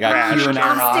that plane crash.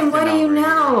 Austin, what do you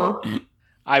know?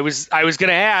 I was going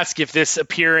to ask if this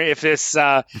aerobics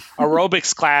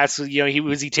class, you know,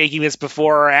 was he taking this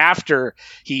before or after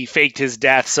he faked his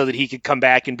death so that he could come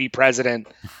back and be president?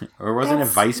 Or wasn't it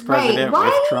vice president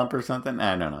with Trump or something?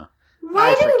 I don't know.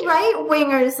 Why do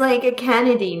right-wingers like a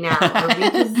Kennedy now? Are we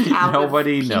just out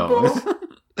Nobody knows.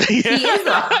 He is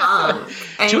a hunk.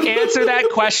 To answer that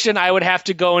question, I would have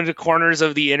to go into corners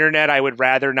of the internet I would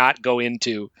rather not go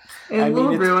into. It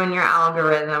will ruin your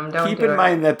algorithm. Don't keep in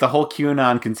mind that the whole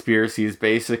QAnon conspiracy is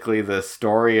basically the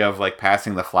story of like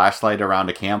passing the flashlight around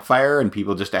a campfire, and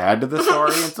people just add to the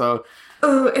story, and so.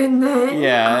 And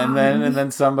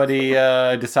then somebody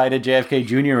decided JFK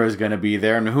Jr. was going to be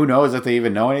there, and who knows if they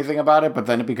even know anything about it. But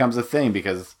then it becomes a thing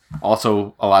because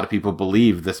also a lot of people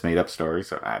believe this made up story.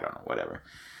 So I don't know, whatever.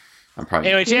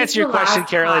 Anyway, to answer your question,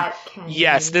 Carolyn,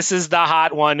 yes, this is the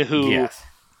hot one who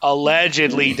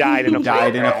allegedly died in a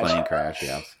plane crash.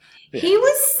 Yes. He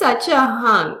was such a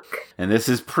hunk. And this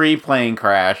is pre-plane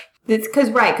crash. It's because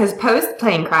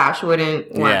post-plane crash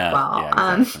wouldn't work well.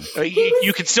 Yeah, exactly.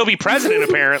 You could still be president,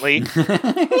 apparently.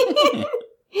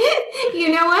 You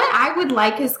know what? I would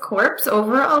like his corpse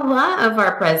over a lot of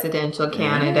our presidential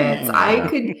candidates.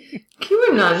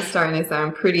 QAnon's starting to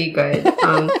sound pretty good.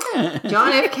 John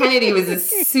F. Kennedy was a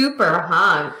super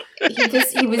hunk.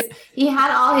 He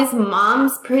had all his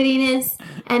mom's prettiness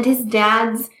and his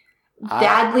dad's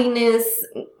dadliness.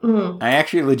 I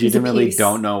actually legitimately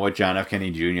don't know what John F.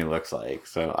 Kennedy Jr. looks like,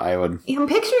 so I would. I'm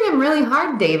picturing him really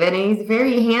hard, David, and he's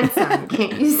very handsome.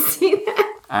 Can't you see that?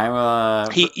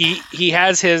 He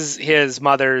has his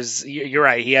mother's. You're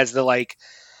right. He has the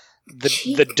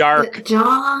dark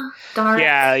jaw. Dark.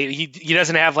 Yeah, he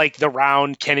doesn't have like the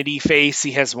round Kennedy face.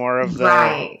 He has more of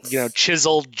the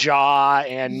chiseled jaw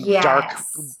and dark,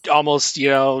 almost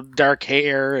dark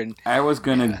hair. And I was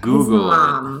gonna Google his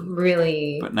mom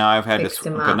really, but now I've had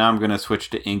to. But now I'm gonna switch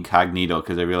to incognito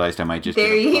because I realized I might just get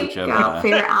a bunch of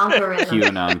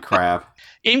QAnon crap.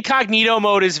 Incognito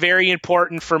mode is very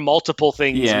important for multiple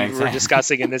things we were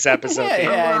discussing in this episode.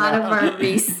 A lot of our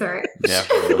research.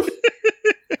 Definitely.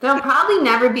 The There'll probably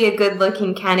never be a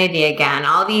good-looking Kennedy again.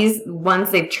 All these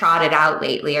ones they've trotted out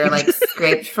lately are like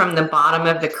scraped from the bottom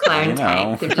of the clone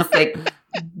tank. They're just like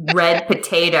red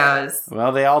potatoes.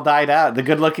 Well, they all died out. The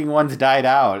good-looking ones died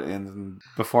out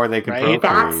before they could procreate.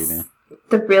 That's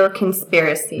the real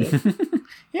conspiracy.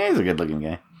 Yeah, he's a good-looking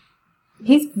guy.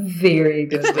 He's very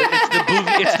good.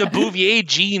 It's the Bouvier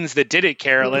genes that did it,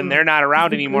 Carolyn. They're not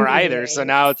around anymore either. So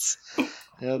now it's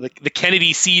the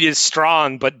Kennedy seed is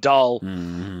strong but dull.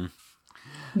 Mm-hmm.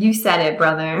 You said it,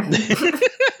 brother.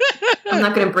 I'm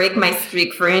not going to break my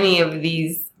streak for any of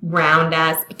these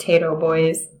round-ass potato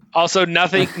boys. Also,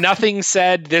 nothing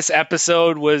said this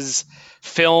episode was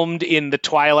filmed in the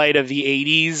twilight of the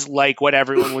 80s, like what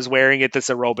everyone was wearing at this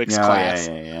aerobics class.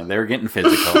 Yeah. They were getting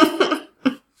physical.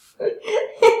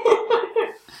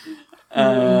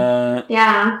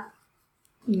 Yeah.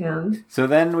 So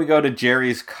then we go to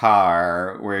Jerry's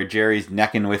car, where Jerry's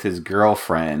necking with his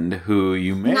girlfriend, who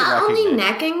you may not recognize. only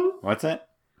necking. What's that?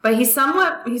 But he's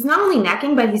not only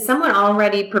necking, but he's somewhat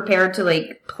already prepared to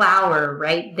like plow her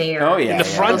right there. Oh yeah, in the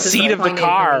front seat of the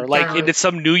car, like into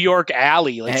some New York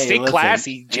alley. Like, stay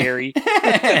classy, Jerry.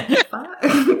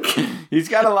 He's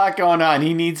got a lot going on.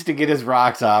 He needs to get his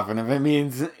rocks off, and if it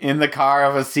means in the car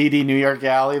of a seedy New York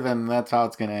alley, then that's how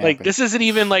it's gonna happen. Like, this isn't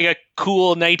even like a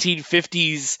cool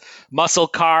 1950s muscle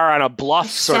car on a bluff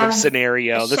sort of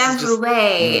scenario. This is just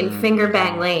Chevrolet in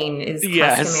Fingerbang Lane is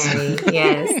customary.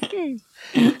 Yes.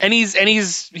 And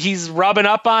he's rubbing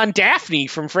up on Daphne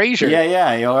from Frasier.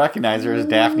 Yeah, you'll recognize her as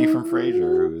Daphne from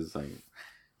Frasier, who's like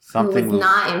something. Who was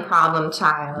not in Problem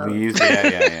Child.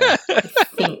 Yeah.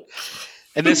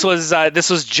 And this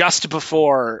was just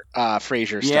before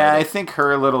Frasier started. Yeah, I think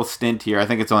her little stint here, I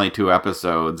think it's only 2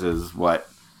 episodes, is what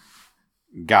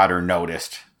got her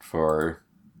noticed for.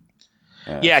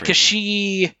 Yeah, because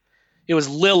it was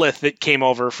Lilith that came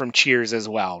over from Cheers as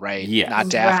well, right? Yeah, not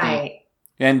Daphne. Right.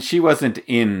 And she wasn't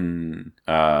in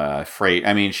Frasier.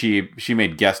 I mean, she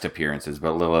made guest appearances,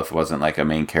 but Lilith wasn't like a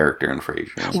main character in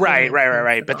Frasier.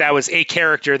 Right. But that was a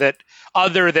character that,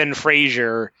 other than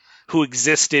Frasier, who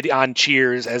existed on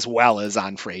Cheers as well as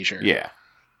on Frasier. Yeah.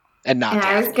 And not Daphne.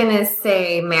 I was going to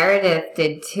say Meredith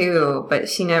did too, but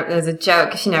she never, there's a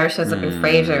joke, she never shows up in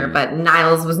Frasier, but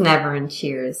Niles was never in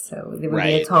Cheers, so it would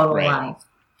be a total lie.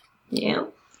 Yeah.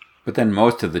 But then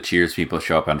most of the Cheers people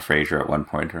show up on Frasier at one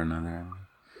point or another.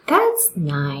 That's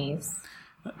nice.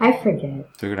 I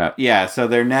forget. Figured out. Yeah, so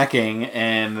they're necking,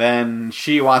 and then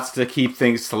she wants to keep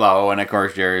things slow, and of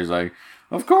course Jerry's like,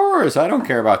 of course, I don't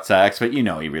care about sex, but you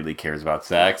know he really cares about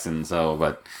sex, and so,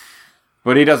 but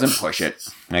he doesn't push it,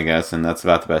 I guess, and that's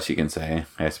about the best you can say,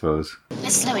 I suppose.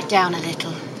 Let's slow it down a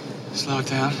little. Slow it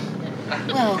down?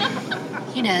 Well,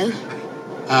 you know.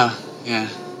 Oh, yeah,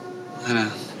 I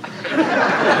know.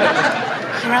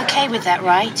 You're okay with that,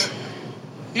 right?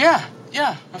 Yeah,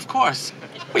 of course.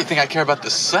 What, do you think I care about the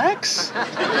sex? What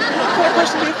kind of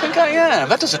person do you think I am?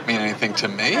 That doesn't mean anything to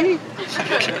me. I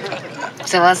don't care about that.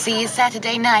 So I'll see you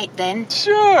Saturday night, then?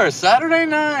 Sure, Saturday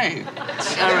night.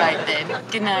 All right, then.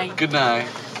 Good night. Good night.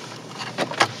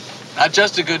 Not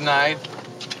just a good night,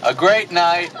 a great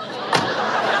night.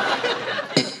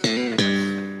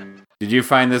 Did you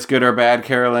find this good or bad,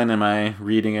 Carolyn? Am I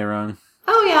reading it wrong?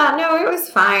 Oh, yeah, no, it was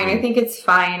fine. I think it's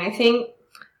fine. I think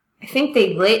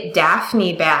they lit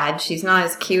Daphne bad. She's not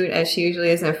as cute as she usually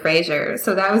is in Frasier,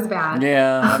 so that was bad.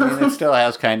 Yeah, I mean, it still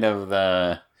has kind of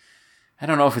the, I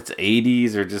don't know if it's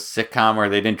 80s or just sitcom where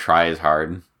they didn't try as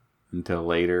hard until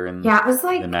later in it was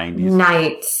like the 90s.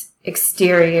 Night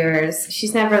exteriors.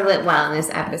 She's never lit well in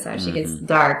this episode. She gets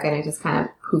dark and it just kind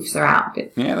of poofs her out.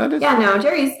 But yeah, that is. Yeah, no,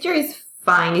 Jerry's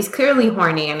fine. He's clearly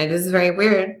horny, and it is very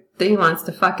weird that he wants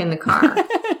to fuck in the car.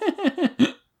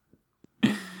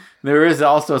 There is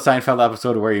also a Seinfeld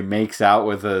episode where he makes out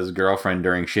with his girlfriend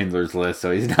during Schindler's List, so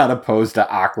he's not opposed to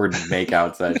awkward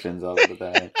makeout sessions all the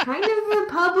time. Kind of a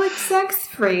public sex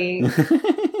freak.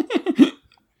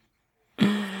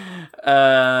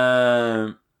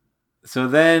 So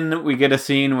then we get a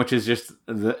scene which is just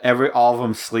all of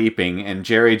them sleeping, and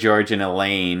Jerry, George, and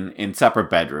Elaine in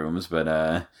separate bedrooms, but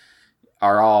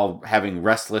are all having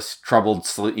restless, troubled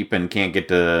sleep and can't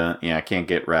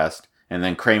get rest. And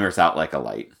then Kramer's out like a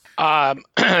light.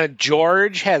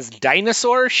 George has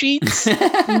dinosaur sheets,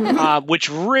 which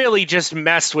really just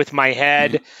messed with my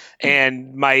head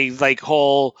and my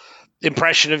whole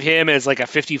impression of him as like a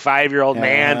 55-year-old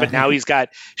man. But now he's got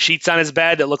sheets on his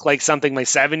bed that look like something my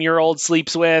 7-year-old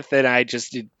sleeps with, and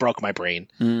it broke my brain.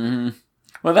 Mm-hmm.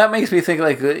 Well, that makes me think,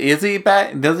 is he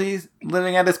back? Does he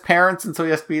living at his parents, and so he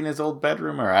has to be in his old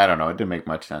bedroom? Or I don't know. It didn't make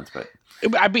much sense, but.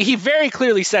 I mean, he very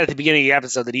clearly said at the beginning of the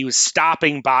episode that he was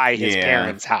stopping by his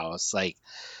parents' house.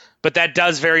 But that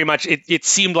does very much, it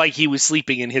seemed like he was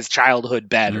sleeping in his childhood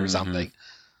bed or something.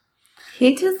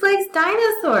 He just likes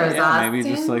dinosaurs, Yeah, Austin. maybe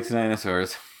he just likes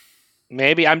dinosaurs.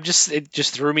 Maybe. It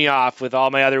just threw me off with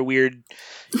all my other weird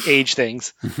age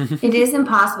things. It is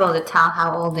impossible to tell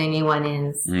how old anyone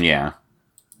is. Yeah.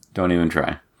 Don't even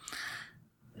try.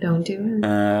 Don't do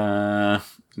it.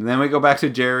 Then we go back to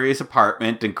Jerry's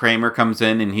apartment, and Kramer comes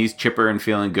in, and he's chipper and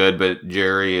feeling good, but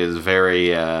Jerry is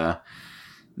very,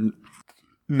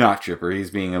 not chipper.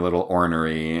 He's being a little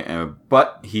ornery,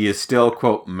 but he is still,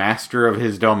 quote, master of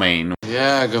his domain.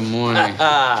 Yeah, good morning.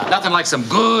 Nothing like some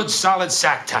good, solid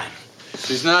sack time.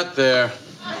 She's not there.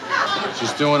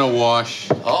 She's doing a wash.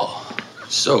 Oh,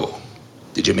 so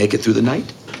did you make it through the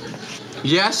night?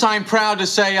 Yes, I'm proud to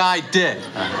say I did.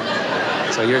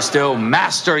 So you're still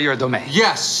master of your domain?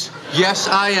 Yes,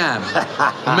 I am.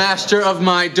 Master of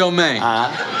my domain.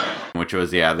 Which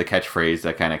was, the catchphrase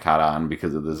that kind of caught on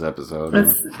because of this episode.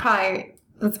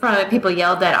 That's probably what people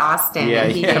yelled at Austin.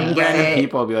 And he couldn't get it.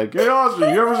 People will be like, "Hey,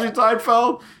 Austin, you ever see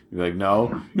Seinfeld?" You're like,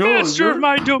 "No, Master of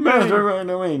my domain. Master of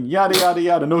my domain. Yada yada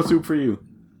yada. No soup for you."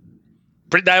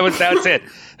 That's it.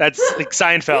 That's like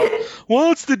Seinfeld.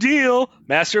 What's the deal?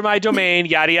 Master of my domain.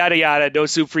 Yada yada yada. No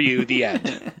soup for you. The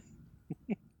end.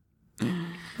 It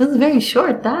was very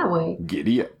short that way.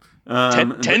 Giddy up.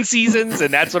 10 seasons,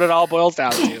 and that's what it all boils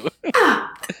down to.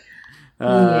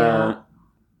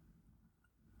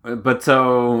 But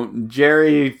so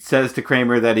Jerry says to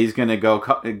Kramer that he's going to go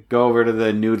over to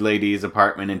the nude lady's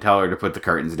apartment and tell her to put the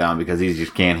curtains down because he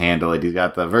just can't handle it. He's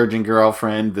got the virgin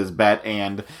girlfriend, this bet,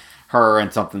 and her,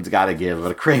 and something's got to give.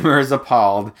 But Kramer is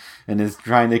appalled and is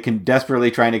desperately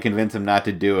trying to convince him not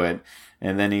to do it.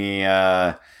 And then he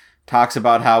talks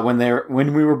about how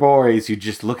when we were boys, you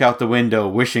just look out the window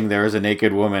wishing there was a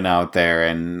naked woman out there.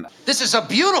 And This is a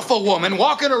beautiful woman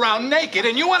walking around naked,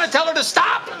 and you want to tell her to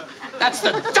stop? That's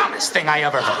the dumbest thing I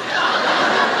ever heard.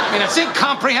 I mean, it's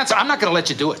incomprehensible. I'm not going to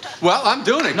let you do it. Well, I'm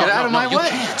doing it. Get out of my way.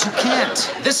 You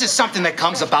can't. This is something that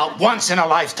comes about once in a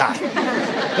lifetime.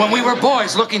 When we were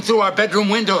boys looking through our bedroom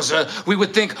windows, we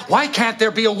would think, why can't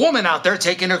there be a woman out there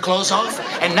taking her clothes off?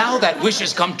 And now that wish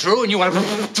has come true, and you want to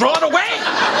throw it away?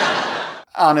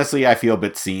 Honestly, I feel a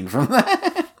bit seen from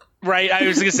that. Right, I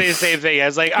was going to say the same thing. I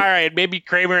was like, all right, maybe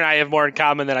Kramer and I have more in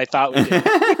common than I thought we did.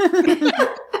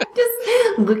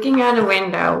 Just looking out a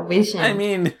window, wishing. I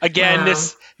mean, again,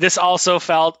 this also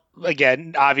felt,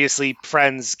 again, obviously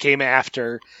Friends came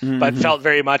after, but felt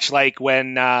very much like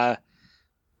when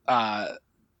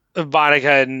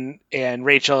Monica and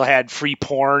Rachel had free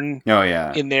porn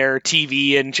in their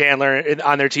TV, and Chandler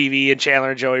on their TV, and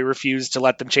Chandler and Joey refused to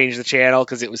let them change the channel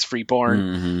because it was free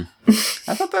porn.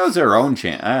 I thought that was their own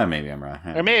channel. Maybe I'm wrong.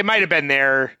 Or maybe it might have been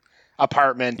their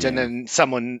apartment, and then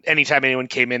anytime anyone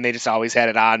came in, they just always had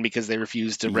it on because they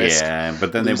refused to risk. Yeah,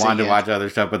 but then they wanted to watch other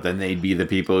stuff, but then they'd be the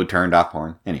people who turned off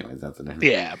porn. Anyways, that's it.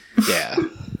 Yeah.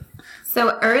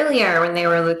 So earlier when they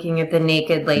were looking at the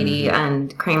naked lady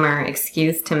and Kramer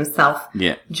excused himself,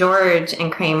 George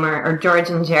and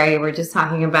Jerry were just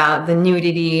talking about the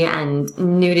nudity and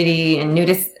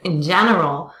nudists in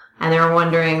general. And they were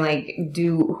wondering, like,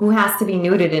 who has to be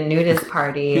nuded in nudist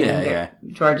party? And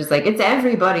George is like, it's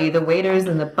everybody, the waiters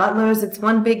and the butlers. It's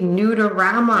one big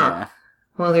nude-orama. Yeah.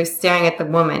 Well, they're staring at the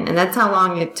woman. And that's how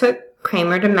long it took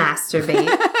Kramer to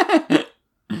masturbate.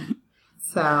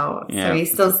 So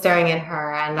he's still staring at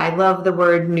her, and I love the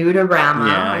word nude-orama.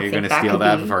 Yeah, you're going to steal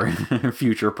that for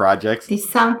future projects. Be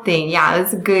something. Yeah,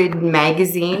 it's a good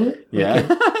magazine. Yeah.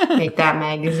 Make that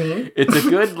magazine. It's a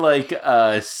good,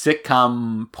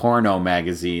 sitcom porno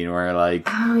magazine, or like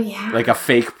a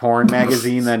fake porn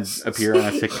magazine that appear on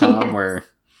a sitcom where...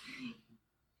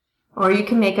 Or you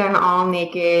can make an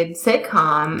all-naked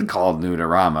sitcom. Called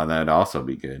Nude-orama. That'd also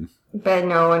be good. But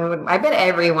no one would... I bet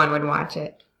everyone would watch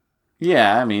it.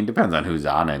 Yeah, I mean, depends on who's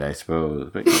on it, I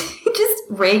suppose. But just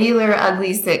regular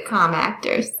ugly sitcom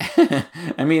actors.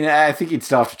 I mean, I think you'd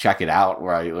still have to check it out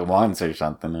once or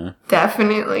something.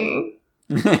 Definitely.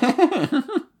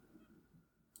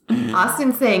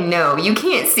 Austin's saying no, you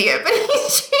can't see it, but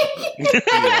he's shaking.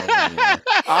 Yeah.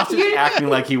 Austin's acting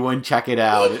like he wouldn't check it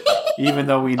out, even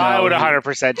though we know. I would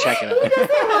 100% check it out. He doesn't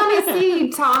want to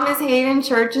see Thomas Hayden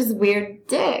Church's weird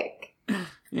dick.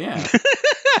 Yeah.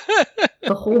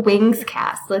 The whole Wings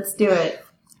cast. Let's do it.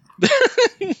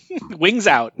 Wings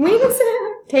out. Wings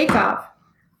out. Take off.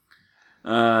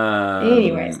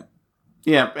 Anyways.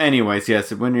 Yeah, anyways,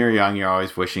 yes. When you're young, you're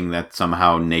always wishing that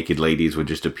somehow naked ladies would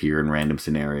just appear in random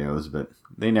scenarios, but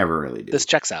they never really do. This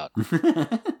checks out.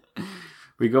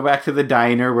 We go back to the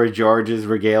diner where George is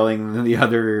regaling the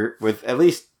other with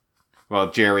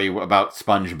Jerry about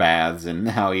sponge baths and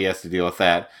how he has to deal with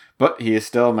that. but he is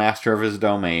still master of his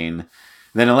domain.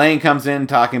 Then Elaine comes in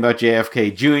talking about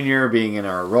JFK Jr. being in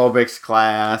our aerobics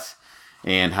class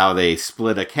and how they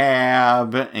split a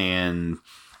cab, and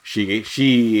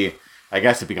she I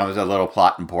guess it becomes a little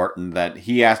plot important that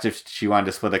he asked if she wanted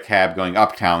to split a cab going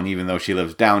uptown even though she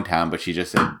lives downtown, but she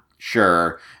just said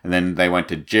sure, and then they went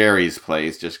to Jerry's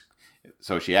place just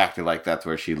so she acted like that's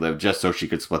where she lived just so she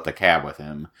could split the cab with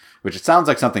him, which it sounds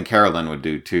like something Carolyn would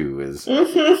do too, is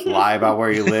lie about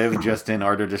where you live just in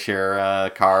order to share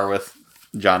a car with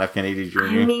John F. Kennedy Jr.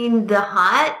 I mean, the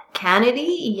hot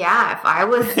Kennedy? Yeah, if I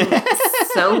was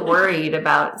so worried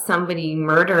about somebody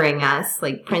murdering us,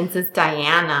 like Princess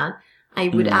Diana, I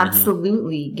would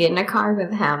absolutely get in a car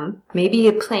with him. Maybe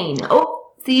a plane.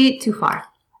 Oh, see, too far.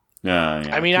 Yeah,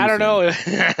 I mean, I don't know.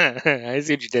 I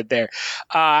see what you did there.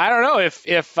 I don't know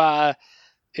if a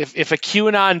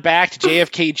QAnon-backed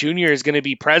JFK Jr. is going to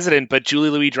be president, but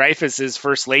Julie Louis-Dreyfus is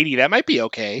first lady, that might be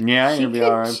okay. Yeah, you'd be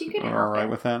all right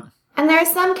with that. And there are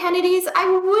some Kennedys I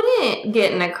wouldn't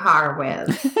get in a car with.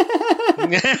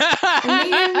 Maybe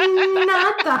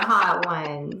not the hot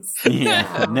ones.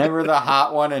 Yeah, never the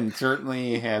hot one, and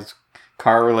certainly has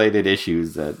car-related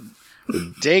issues that...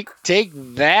 Take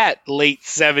that, late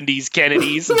 70s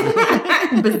Kennedys.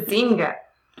 Bazinga.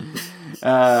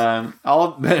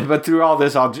 But through all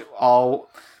this, all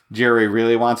Jerry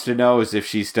really wants to know is if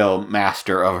she's still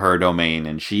master of her domain,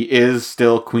 and she is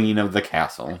still queen of the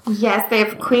castle. Yes, they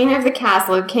have queen of the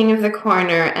castle, king of the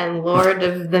corner, and lord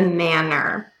of the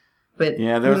manor. But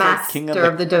there's master like king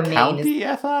of the domain county,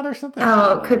 I thought, or something.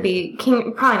 Oh, it could be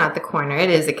king. Probably not the corner. It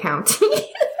is a county.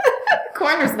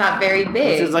 Corner's not very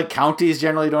big. It's like counties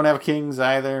generally don't have kings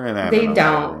either. And they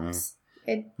don't.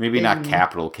 Maybe not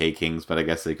capital K kings, but I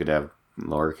guess they could have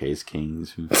lowercase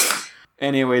kings.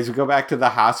 Anyways, we go back to the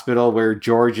hospital where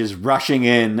George is rushing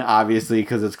in, obviously,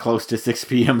 because it's close to 6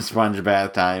 p.m. sponge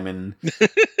bath time, and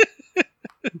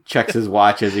checks his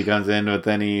watch as he comes in, but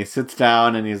then he sits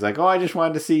down and he's like, "Oh, I just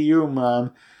wanted to see you,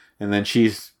 Mom." And then she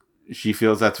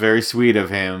feels that's very sweet of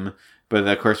him. But,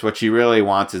 of course, what she really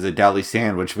wants is a deli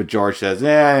sandwich. But George says,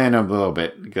 in a little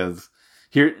bit. Because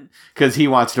he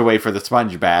wants to wait for the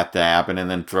sponge bath to happen and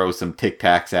then throw some Tic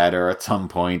Tacs at her at some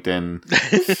point. And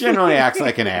generally acts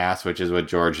like an ass, which is what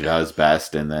George does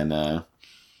best. And then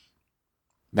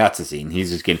that's the scene.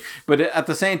 He's just kidding. But at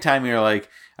the same time, you're like,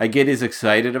 I get he's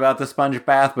excited about the sponge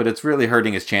bath, but it's really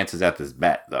hurting his chances at this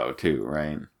bet, though, too,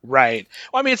 right? Right.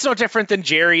 Well, I mean, it's no different than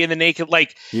Jerry and the naked.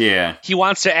 Like, yeah, he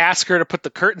wants to ask her to put the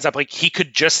curtains up. Like, he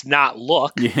could just not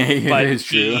look. Yeah, but it's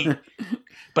true.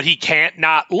 But he can't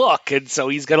not look, and so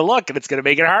he's going to look, and it's going to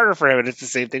make it harder for him. And it's the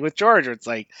same thing with George, where it's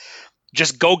like,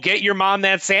 just go get your mom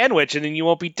that sandwich, and then you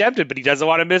won't be tempted. But he doesn't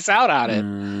want to miss out on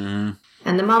it.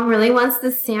 And the mom really wants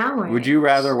the sandwich. Would you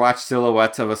rather watch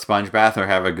silhouettes of a sponge bath or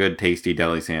have a good, tasty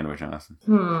deli sandwich,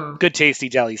 Austin? Good, tasty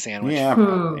deli sandwich. Yeah,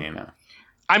 probably,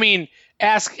 I mean,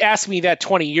 ask me that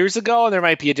 20 years ago, and there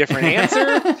might be a different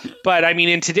answer. But, I mean,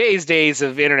 in today's days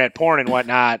of internet porn and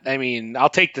whatnot, I mean, I'll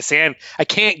take the I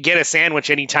can't get a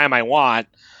sandwich anytime I want.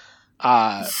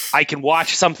 I can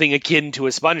watch something akin to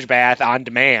a sponge bath on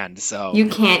demand. So you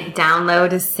can't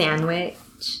download a sandwich?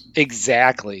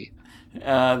 Exactly.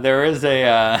 There is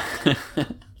a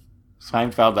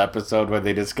Seinfeld episode where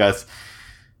they discuss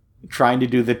trying to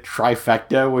do the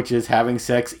trifecta, which is having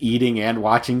sex, eating, and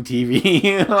watching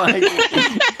TV like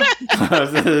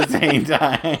close at the same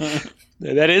time.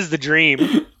 That is the dream.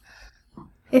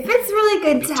 If it's really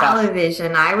good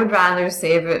television, I would rather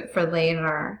save it for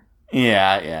later.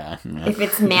 Yeah. If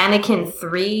it's Mannequin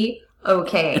 3,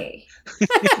 okay.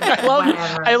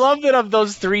 I love that of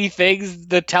those three things,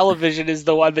 the television is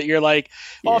the one that you're like,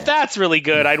 if that's really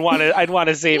good, I'd want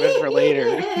to save it for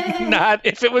later. Not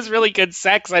if it was really good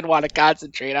sex, I'd want to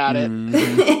concentrate on it.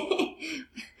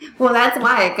 Well, that's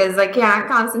why, because I can't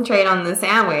concentrate on the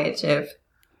sandwich if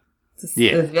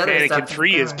Mannequin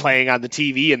 3 is playing on the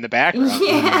TV in the background.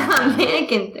 Yeah,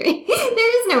 Mannequin 3.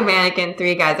 There is no Mannequin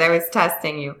 3, guys. I was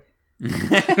testing you.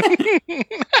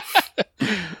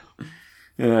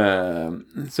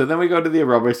 So then we go to the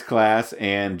aerobics class,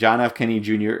 and John F. Kennedy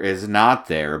Jr. is not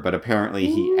there, but apparently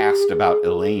he asked about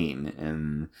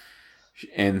Elaine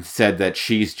and said that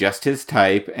she's just his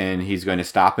type, and he's going to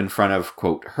stop in front of,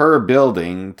 quote, her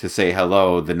building to say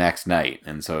hello the next night.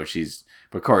 And so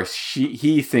of course,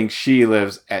 he thinks she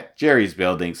lives at Jerry's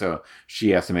building, so she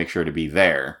has to make sure to be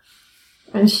there.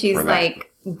 And she's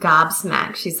like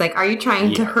gobsmacked. She's like, "Are you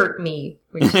trying to hurt me?"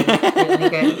 Which is really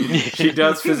good. She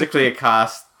does physically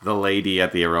accost the lady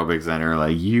at the aerobics center,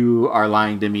 like, "You are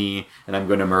lying to me, and I'm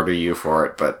going to murder you for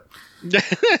it." But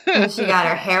And she got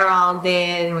her hair all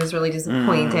did and was really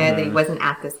disappointed that he wasn't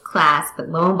at this class. But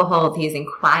lo and behold, he's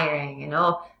inquiring.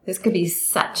 And this could be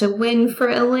such a win for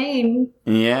Elaine.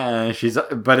 Yeah,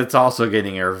 but it's also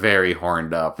getting her very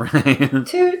horned up, right?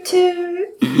 Toot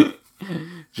toot.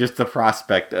 Just the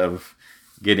prospect of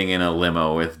getting in a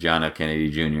limo with John F.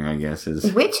 Kennedy Jr., I guess,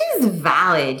 is... Which is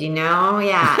valid,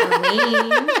 Yeah,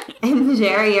 Elaine and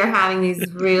Jerry are having these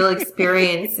real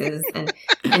experiences.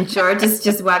 And George is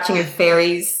just watching a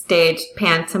very staged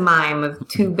pantomime of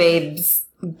two babes,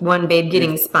 one babe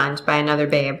getting sponged by another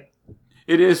babe.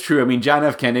 It is true. I mean, John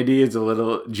F. Kennedy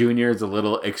Jr. is a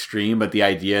little extreme, but the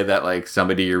idea that, like,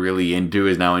 somebody you're really into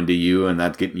is now into you and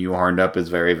that's getting you horned up is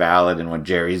very valid. And what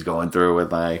Jerry's going through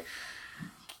with, like...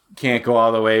 can't go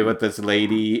all the way with this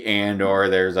lady, and or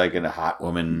there's like a hot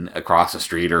woman across the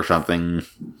street or something.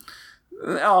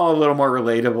 All a little more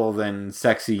relatable than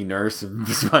sexy nurse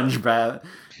sponge bath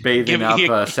bathing up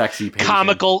a sexy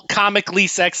patient. Comically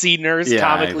sexy nurse,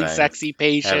 sexy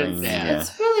patient.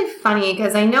 It's really funny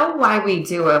because I know why we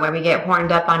do it, why we get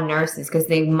horned up on nurses, because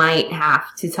they might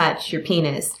have to touch your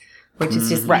penis, which is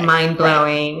just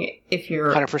mind-blowing if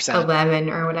you're 100%. 11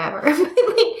 or whatever.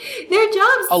 Their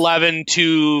jobs... 11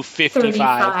 to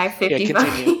 55.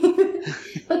 55.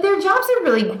 But their jobs are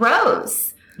really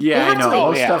gross. Yeah, I know.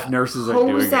 Most stuff nurses are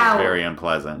doing is very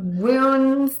unpleasant.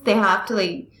 Wounds. They have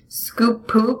to, scoop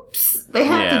poops. They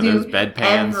have to do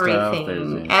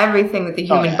everything. Everything that the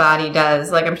human body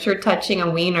does. Like, I'm sure touching a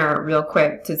wiener real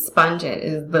quick to sponge it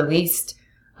is the least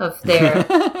of their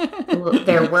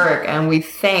work, and we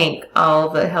thank all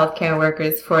the healthcare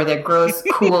workers for their gross,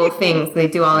 cool things they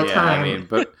do all the time. I mean,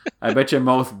 but I bet you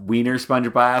most wiener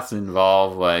sponge baths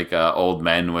involve old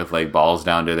men with balls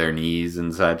down to their knees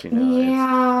and such.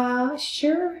 Yeah,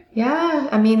 sure. Yeah,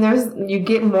 I mean, you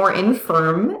get more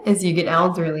infirm as you get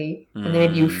elderly, and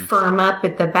then you firm up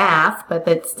at the bath, but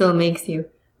that still makes you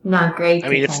not great. I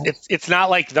mean, it's not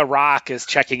like The Rock is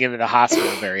checking into the hospital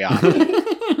very often.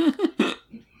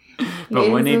 But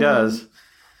when he does...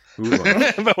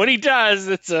 But when he does,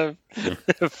 it's a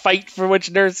fight for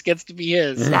which nurse gets to be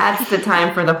his. That's the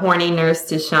time for the horny nurse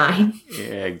to shine.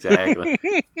 Yeah, exactly.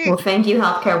 Well, thank you,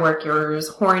 healthcare workers,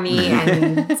 horny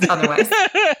and otherwise.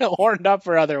 Horned up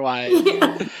or otherwise.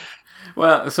 Yeah.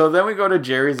 Well, so then we go to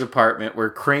Jerry's apartment where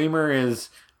Kramer is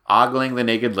ogling the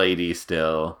naked lady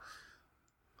still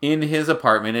in his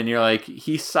apartment, and you're like,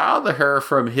 he saw her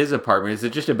from his apartment. Is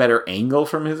it just a better angle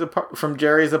from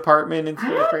Jerry's apartment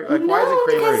instead of Kramer? Why is it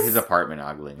Kramer in his apartment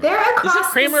ogling? They're across Is it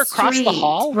Kramer the across the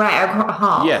hall? Right, across the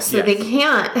hall. Yes, so they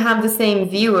can't have the same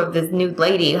view of this nude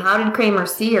lady. How did Kramer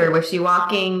see her? Was she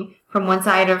walking from one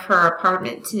side of her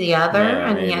apartment to the other,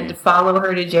 and maybe he had to follow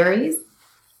her to Jerry's?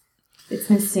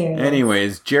 It's mysterious.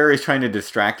 Anyways, Jerry's trying to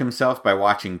distract himself by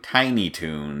watching Tiny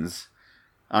Toons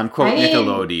on, quote,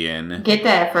 Nickelodeon. Get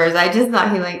that at first. I just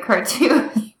thought he liked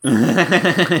cartoons.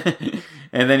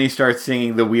 And then he starts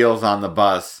singing The Wheels on the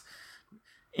Bus.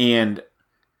 And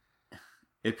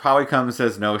it probably comes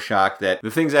as no shock that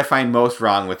the things I find most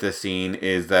wrong with this scene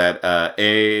is that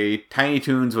Tiny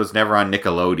Toons was never on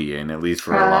Nickelodeon, at least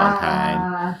for a long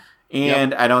time.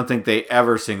 And I don't think they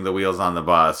ever sing The Wheels on the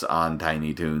Bus on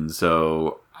Tiny Toons.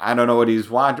 So I don't know what he was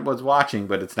watching,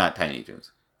 but it's not Tiny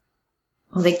Toons.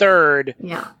 Third,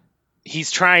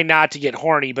 he's trying not to get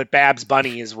horny, but Babs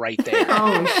Bunny is right there.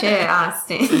 Oh, shit,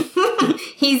 Austin.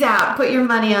 He's out. Put your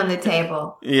money on the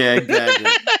table. Yeah,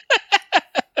 exactly.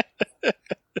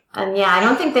 And I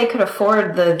don't think they could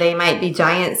afford the They Might Be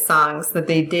Giant songs that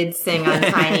they did sing on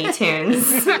Tiny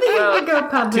Toons. They would go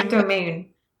public domain.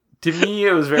 To me,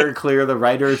 it was very clear the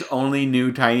writers only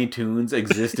knew Tiny Toons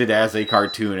existed as a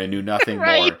cartoon and knew nothing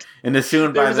more. And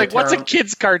assumed by the term, what's a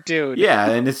kid's cartoon? Yeah,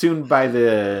 and assumed by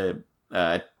the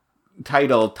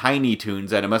title Tiny Toons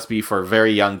that it must be for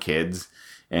very young kids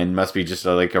and must be just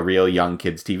a real young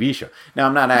kids TV show. Now,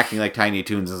 I'm not acting like Tiny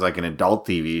Toons is like an adult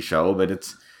TV show, but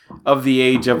it's of the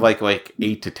age of like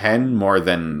 8 to 10 more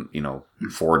than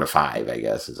 4 to 5, I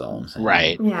guess is all I'm saying.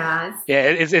 Right. Yeah.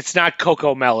 It's not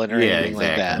Coco Melon or anything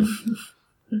like that.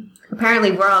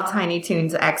 Apparently, we're all Tiny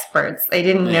Toons experts. I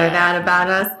didn't know that about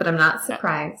us, but I'm not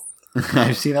surprised.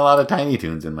 I've seen a lot of Tiny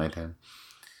Toons in my time.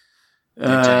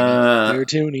 They're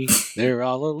toony. They're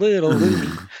all a little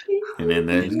loony. And then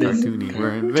there's cartoony.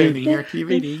 We're invading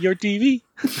your TV.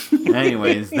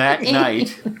 Anyways, that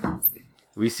night,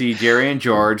 we see Jerry and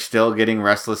George still getting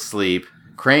restless sleep.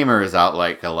 Kramer is out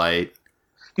like a light,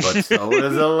 but so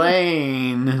is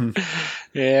Elaine.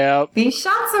 Yeah. These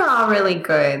shots are all really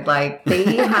good.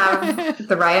 They have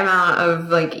the right amount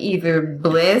of either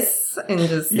bliss and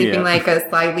just sleeping like a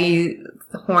slightly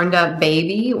horned up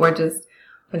baby, or just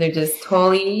where they're just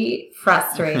totally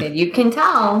frustrated. You can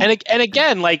tell. And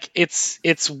again, like it's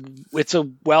a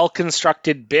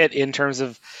well-constructed bit in terms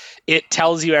of it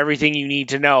tells you everything you need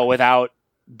to know without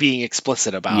being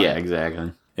explicit about it. Yeah,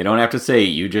 exactly. They don't have to say it,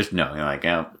 you just know. You're like,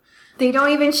 oh. They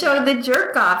don't even show the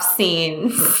jerk-off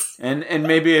scenes. And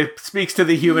maybe it speaks to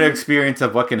the human experience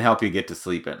of what can help you get to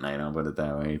sleep at night. I'll put it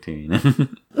that way, too.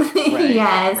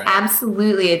 Yes,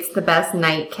 absolutely. It's the best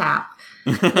nightcap.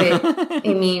 But,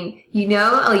 I mean,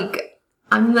 like,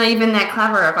 I'm not even that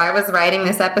clever. If I was writing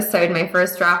this episode, my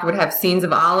first draft would have scenes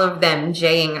of all of them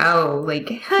J-ing-O. Like,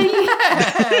 how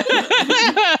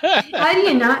do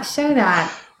you not show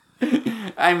that?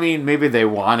 I mean, maybe they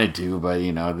wanted to, but,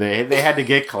 they had to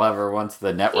get clever once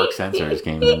the network censors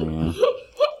came in.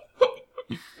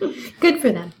 Good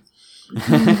for them.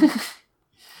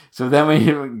 So then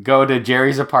we go to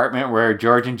Jerry's apartment where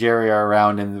George and Jerry are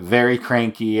around and very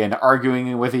cranky and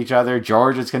arguing with each other.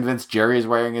 George is convinced Jerry is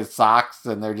wearing his socks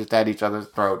and they're just at each other's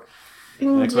throat.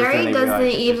 Jerry doesn't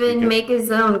even make his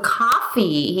own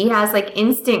coffee. He has like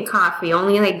instant coffee,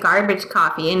 only like garbage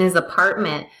coffee in his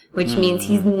apartment, which means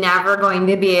he's never going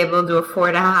to be able to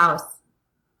afford a house.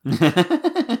 And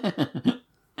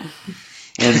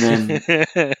then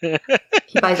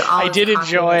he buys all I did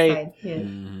enjoy.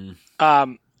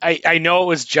 I know it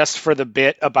was just for the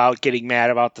bit about getting mad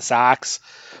about the socks,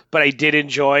 but I did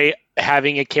enjoy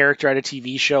having a character at a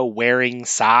TV show wearing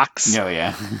socks. Oh,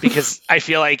 yeah. Because I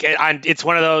feel like it's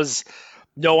one of those,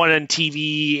 no one on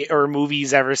TV or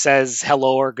movies ever says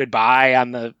hello or goodbye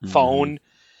on the phone.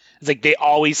 It's like they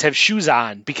always have shoes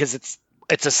on because it's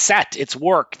a set, it's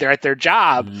work, they're at their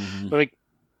job. But like,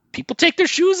 people take their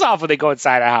shoes off when they go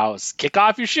inside a house. Kick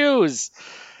off your shoes.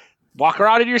 Walk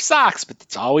around in your socks, but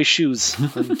it's always shoes on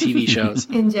TV shows.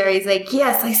 And Jerry's like,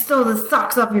 yes, I stole the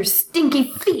socks off your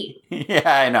stinky feet. Yeah,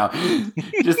 I know.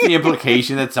 Just the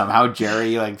implication that somehow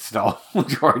Jerry stole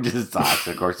George's socks,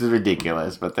 of course, is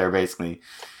ridiculous. But they're basically,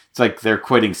 it's like they're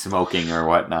quitting smoking or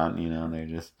whatnot. They're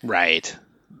just right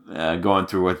going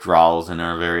through withdrawals and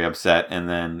are very upset and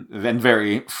then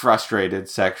very frustrated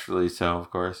sexually. So,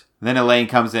 of course, and then Elaine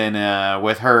comes in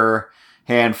with her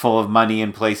handful of money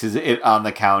and places it on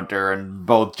the counter, and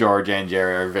both George and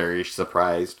Jerry are very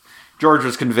surprised. George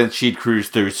was convinced she'd cruise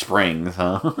through springs,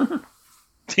 huh?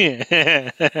 And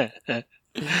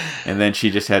then she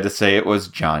just had to say it was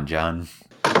John.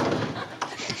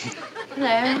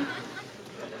 Hello.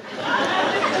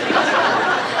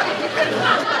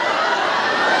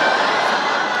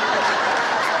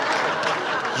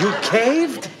 You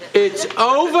caved? It's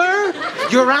over?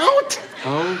 You're out?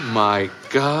 Oh my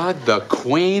God, the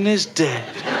Queen is dead.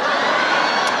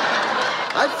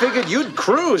 I figured you'd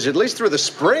cruise, at least through the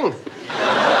spring. What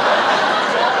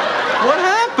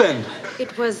happened?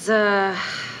 It was,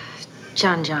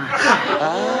 John.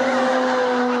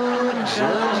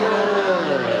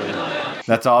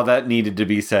 That's all that needed to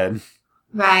be said.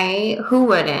 Right? Who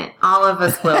wouldn't? All of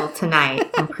us will tonight,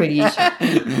 I'm pretty sure.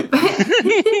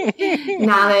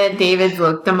 Now that David's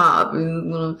looked them up.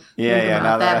 Now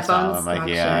that I saw them, like,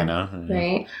 yeah, I know.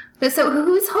 Right? But so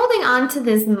who's holding on to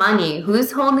this money?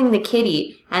 Who's holding the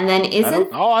kitty? And then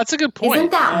that's a good point.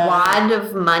 Isn't that wad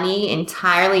of money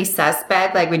entirely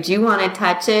suspect? Like, would you want to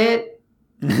touch it?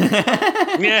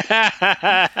 I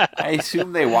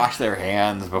assume they wash their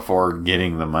hands before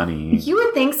getting the money. You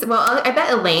would think so. Well, I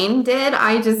bet Elaine did.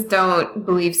 I just don't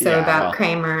believe so about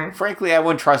Kramer. Frankly, I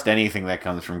wouldn't trust anything that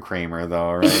comes from Kramer,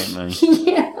 though, right?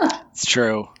 Yeah. It's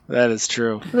true. That is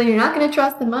true. Well, you're not going to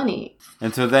trust the money.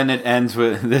 And so then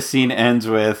this scene ends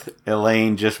with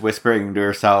Elaine just whispering to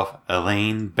herself,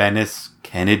 Elaine Bennis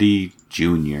Kennedy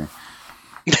Jr.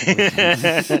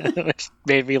 Which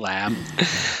made me laugh.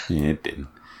 Yeah, it didn't.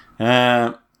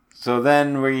 So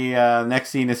then next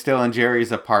scene is still in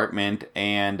Jerry's apartment,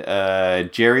 and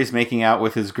Jerry's making out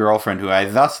with his girlfriend, who I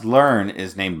thus learn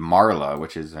is named Marla,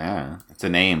 which is it's a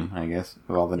name, I guess,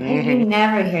 of all the names. You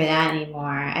never hear that anymore.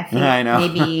 I think I know.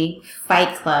 Maybe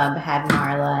Fight Club had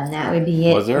Marla, and that would be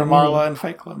it. Was there a Marla in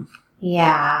Fight Club?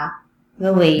 Yeah,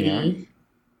 the lady.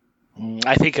 Yeah.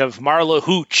 I think of Marla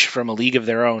Hooch from A League of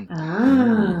Their Own.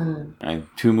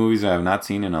 Two movies I have not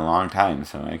seen in a long time,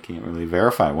 so I can't really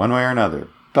verify one way or another.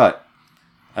 But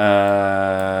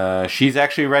she's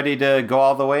actually ready to go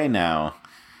all the way now.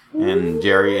 And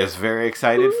Jerry is very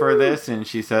excited for this, and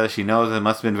she says she knows it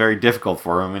must have been very difficult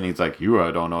for him, and he's like, you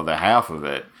don't know the half of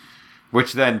it.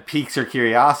 Which then piques her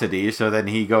curiosity, so then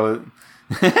he goes...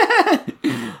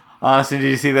 Austin, did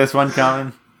you see this one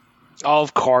coming?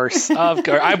 Of course.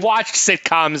 I've watched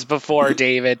sitcoms before,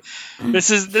 David. This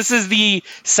is the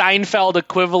Seinfeld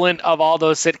equivalent of all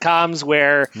those sitcoms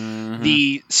where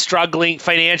the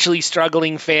financially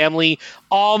struggling family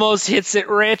almost hits it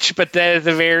rich, but then at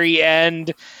the very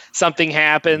end, something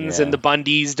happens and the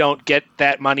Bundys don't get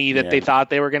that money that they thought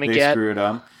they were going to get. They screwed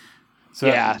them. So,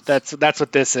 yeah, that's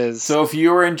what this is. So if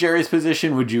you were in Jerry's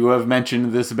position, would you have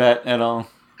mentioned this bet at all?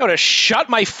 I would have shut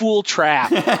my fool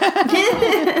trap.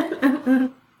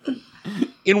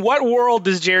 In what world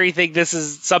does Jerry think this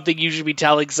is something you should be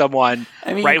telling someone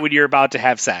right when you're about to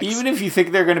have sex? Even if you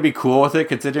think they're going to be cool with it,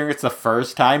 considering it's the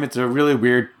first time, it's a really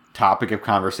weird topic of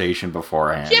conversation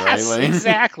beforehand. Yes, right?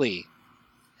 Exactly.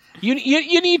 You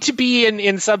need to be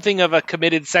in something of a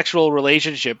committed sexual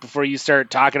relationship before you start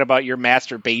talking about your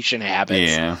masturbation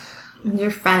habits. Yeah.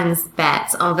 Your friend's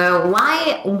bets. Although,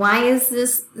 why is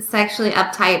this sexually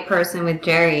uptight person with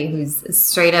Jerry who's a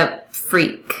straight up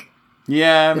freak?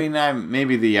 Yeah, I mean,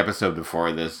 maybe the episode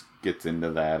before this gets into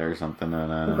that or something.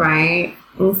 Right.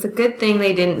 It's a good thing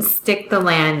they didn't stick the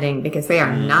landing because they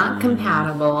are not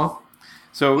compatible.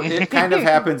 So it kind of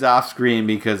happens off screen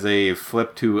because they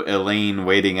flip to Elaine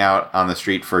waiting out on the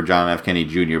street for John F. Kennedy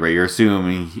Jr., but you're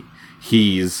assuming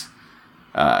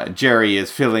Jerry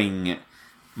is filling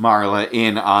Marla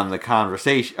in on the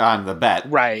conversation, on the bet.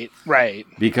 Right.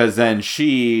 Because then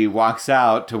she walks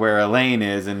out to where Elaine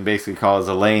is and basically calls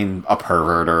Elaine a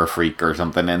pervert or a freak or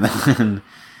something, and then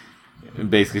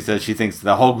basically says she thinks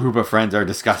the whole group of friends are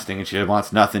disgusting and she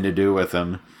wants nothing to do with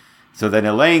them. So then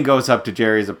Elaine goes up to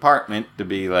Jerry's apartment to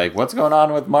be like, what's going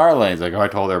on with Marla? He's like, I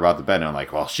told her about the bet. And I'm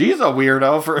like, well, she's a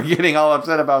weirdo for getting all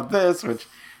upset about this, which is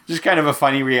just kind of a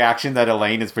funny reaction that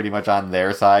Elaine is pretty much on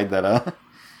their side, that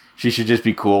she should just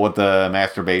be cool with the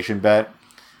masturbation bet.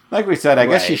 Like we said, I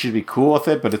guess she should be cool with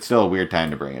it, but it's still a weird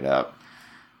time to bring it up.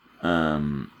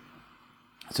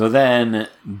 So then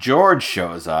George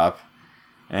shows up,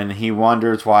 and he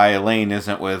wonders why Elaine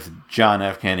isn't with John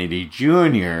F. Kennedy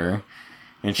Jr.,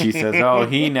 and she says, oh,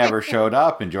 he never showed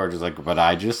up. And George is like, but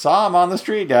I just saw him on the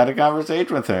street, had a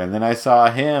conversation with her. And then I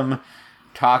saw him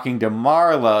talking to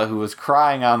Marla, who was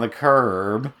crying on the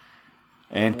curb,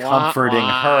 and comforting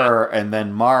her. And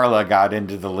then Marla got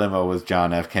into the limo with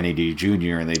John F. Kennedy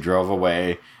Jr., and they drove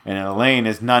away. And Elaine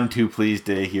is none too pleased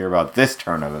to hear about this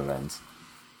turn of events.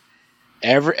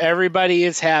 Everybody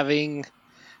is having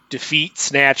defeat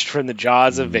snatched from the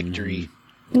jaws of victory.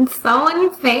 It's so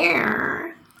unfair.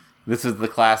 This is the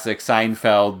classic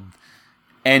Seinfeld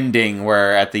ending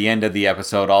where at the end of the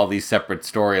episode, all these separate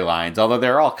storylines, although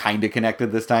they're all kind of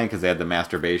connected this time because they had the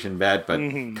masturbation bet, but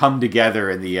come together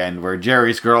in the end where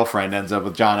Jerry's girlfriend ends up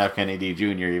with John F. Kennedy Jr.,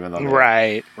 even though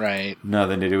they right.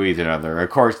 nothing to do with each other. Of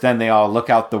course, then they all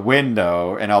look out the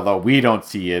window, and although we don't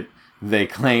see it, they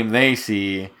claim they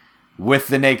see, with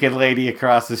the naked lady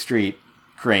across the street,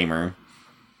 Kramer.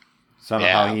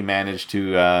 Somehow he managed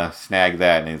to snag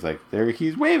that, and he's like, "There,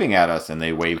 he's waving at us," and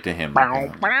they wave to him.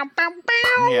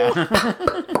 Yeah,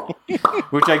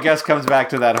 which I guess comes back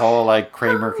to that whole like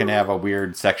Kramer can have a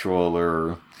weird sexual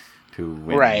lure to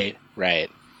women. Right.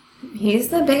 He's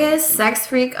the biggest sex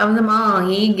freak of them all.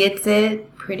 He gets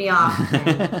it pretty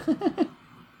often.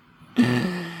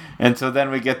 And so then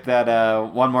we get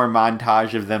that one more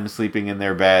montage of them sleeping in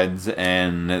their beds,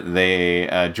 and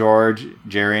they, George,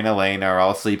 Jerry, and Elaine are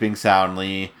all sleeping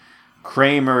soundly.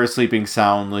 Kramer is sleeping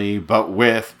soundly, but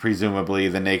with, presumably,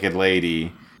 the naked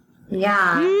lady.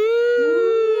 Yeah.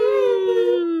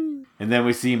 And then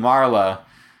we see Marla,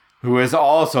 who is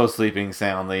also sleeping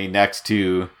soundly next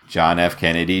to John F.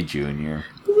 Kennedy Jr.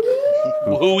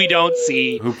 Who we don't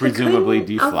see. Who presumably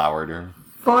deflowered her.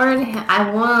 What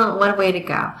a way to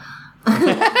go.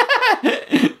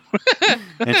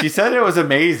 And she said it was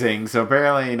amazing, so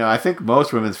apparently, I think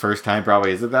most women's first time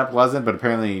probably isn't that pleasant, but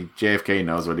apparently JFK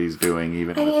knows what he's doing,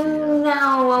 even with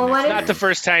know. Well, what it's not the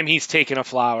first time he's taken a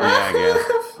flower. Yeah, I guess.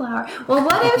 Flower. Well,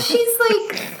 what if she's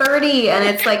like 30 and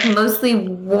it's like mostly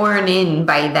worn in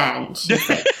by then? She's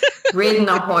like ridden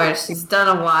a horse, she's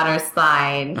done a water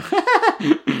slide.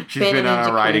 She's been on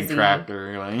a riding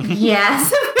tractor. Like.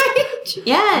 Yes.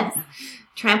 Yes.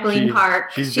 Trampoline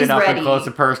park. She's been up and close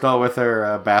and personal with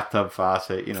her bathtub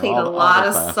faucet. Played a lot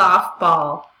of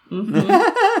softball.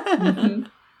 Mm-hmm.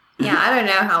 Yeah, I don't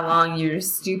know how long your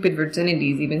stupid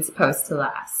virginity is even supposed to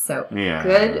last. So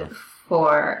good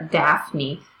for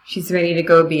Daphne. She's ready to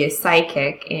go be a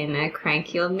psychic in a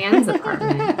cranky old man's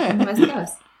apartment in West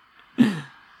Coast.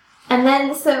 And then,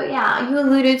 you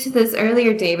alluded to this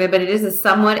earlier, David, but it is a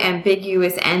somewhat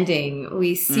ambiguous ending.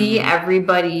 We see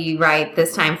everybody,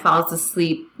 this time falls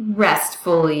asleep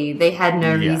restfully. They had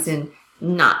no reason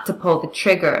not to pull the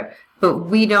trigger. But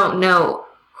we don't know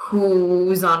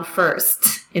who's on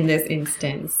first in this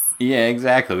instance. Yeah,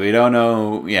 exactly. We don't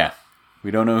know. Yeah. We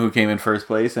don't know who came in first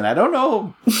place, and I don't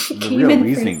know the real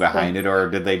reasoning behind it, or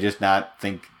did they just not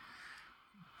think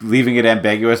leaving it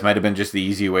ambiguous might have been just the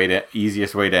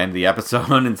easiest way to end the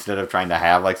episode instead of trying to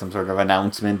have like some sort of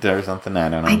announcement or something? I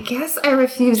don't know. I guess I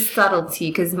refuse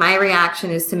subtlety because my reaction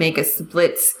is to make a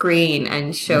split screen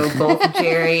and show both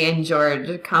Jerry and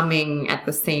George coming at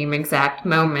the same exact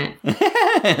moment.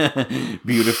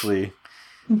 Beautifully.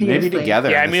 Maybe together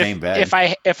in the same bed.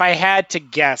 If I had to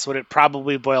guess, what it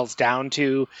probably boils down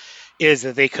to is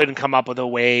that they couldn't come up with a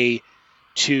way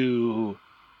to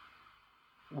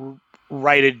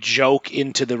write a joke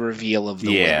into the reveal of the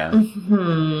winner.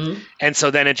 Mm-hmm. And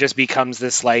so then it just becomes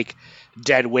this like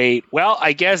dead weight. Well,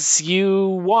 I guess you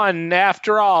won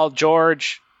after all,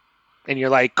 George. And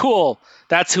you're like, cool,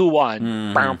 that's who won.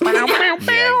 Yeah,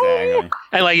 exactly.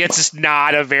 And like, it's just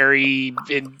not a very,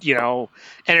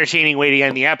 entertaining way to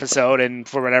end the episode. And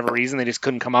for whatever reason, they just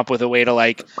couldn't come up with a way to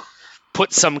like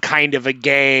put some kind of a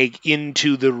gag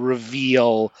into the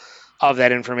reveal of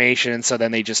that information. And so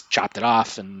then they just chopped it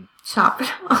off.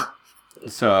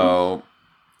 So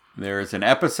there's an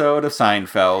episode of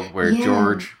Seinfeld where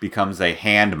George becomes a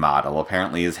hand model.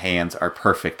 Apparently his hands are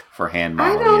perfect for hand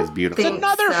modeling. He is beautiful. It's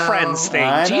another Friends thing.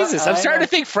 I'm starting to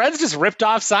think Friends just ripped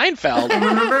off Seinfeld.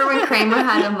 Remember when Kramer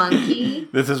had a monkey?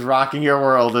 This is rocking your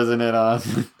world, isn't it, Oz?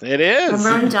 It is.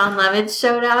 Remember when John Lovitz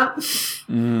showed up?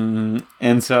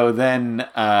 And so then...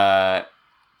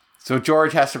 So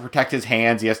George has to protect his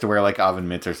hands. He has to wear like oven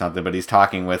mitts or something, but he's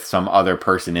talking with some other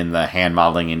person in the hand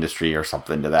modeling industry or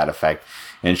something to that effect.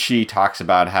 And she talks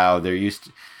about how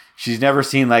she's never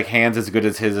seen like hands as good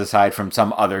as his aside from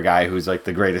some other guy who's like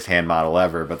the greatest hand model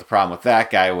ever. But the problem with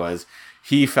that guy was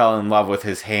he fell in love with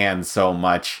his hands so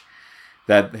much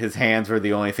that his hands were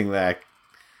the only thing that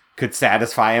could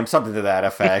satisfy him, something to that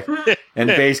effect. And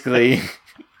basically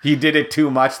he did it too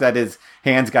much that his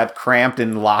hands got cramped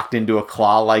and locked into a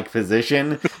claw-like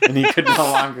position, and he could no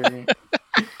longer.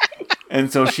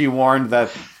 And so she warned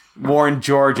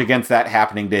George against that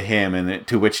happening to him, and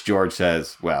to which George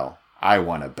says, "Well, I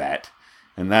want to bet,"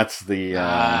 and that's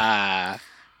the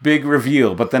big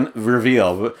reveal. But then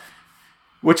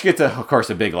which gets of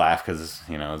course a big laugh because it's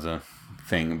a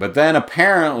thing. But then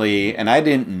apparently, and I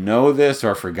didn't know this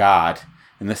or forgot.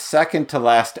 In the second to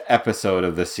last episode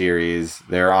of the series,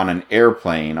 they're on an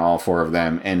airplane, all four of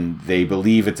them, and they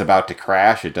believe it's about to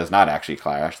crash. It does not actually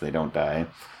crash. They don't die.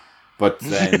 But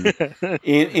then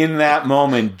in that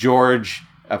moment, George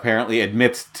apparently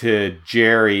admits to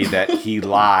Jerry that he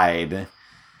lied and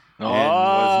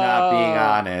was not being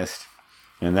honest.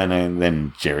 And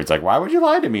then Jerry's like, "Why would you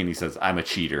lie to me?" And he says, "I'm a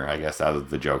cheater." I guess that was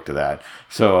the joke to that.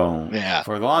 So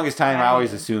for the longest time, I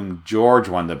always assumed George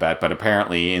won the bet, but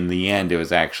apparently in the end, it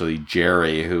was actually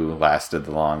Jerry who lasted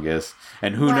the longest.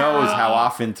 And who knows how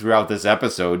often throughout this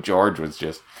episode, George was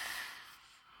just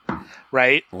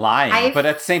lying. But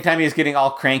at the same time, he was getting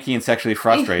all cranky and sexually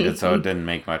frustrated, so it didn't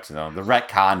make much. The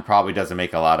retcon probably doesn't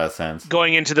make a lot of sense.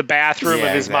 Going into the bathroom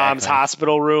of his mom's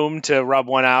hospital room to rub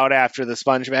one out after the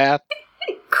sponge bath.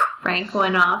 Crank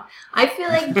one off. I feel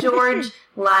like George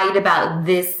lied about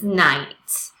this night.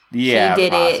 Yeah, he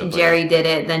did possibly. it, Jerry did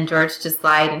it, then George just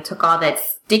lied and took all that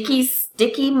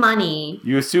sticky money.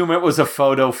 You assume it was a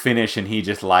photo finish and he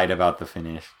just lied about the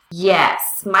finish.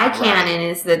 Yes, my canon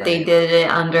is that they did it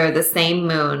under the same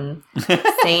moon,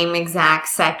 same exact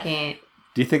second.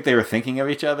 Do you think they were thinking of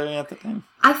each other at the time?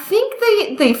 I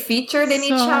think they featured in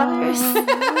each other's.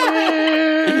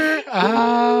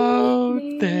 Out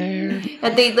there.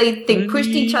 And they pushed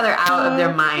each other out of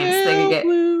their minds so they could get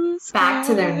back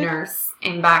to their nurse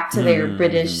and back to their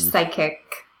British psychic.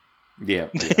 Yeah.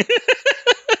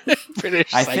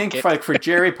 British I psychic. think for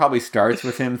Jerry, it probably starts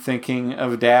with him thinking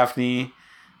of Daphne,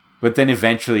 but then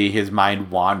eventually his mind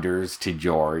wanders to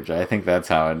George. I think that's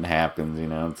how it happens,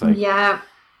 It's like, yeah,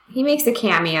 he makes a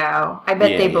cameo. I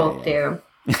bet they both do.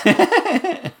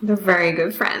 They're very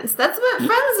good friends. That's what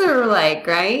friends are like,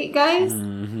 right, guys?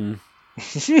 Mm-hmm.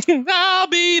 I'll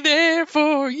be there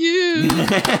for you.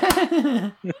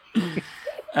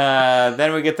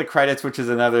 Then we get the credits, which is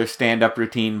another stand-up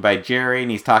routine by Jerry,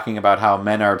 and he's talking about how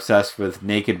men are obsessed with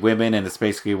naked women, and it's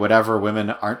basically whatever women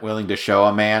aren't willing to show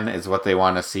a man is what they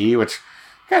want to see, which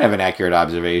kind of an accurate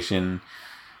observation.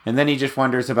 And then he just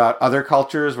wonders about other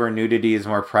cultures where nudity is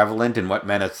more prevalent and what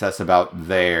men obsess about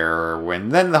there. When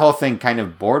then the whole thing kind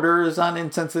of borders on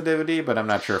insensitivity, but I'm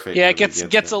not sure if it. Yeah, it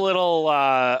gets a little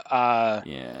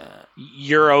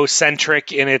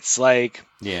Eurocentric in its like.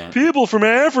 Yeah. People from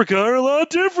Africa are a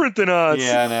lot different than us.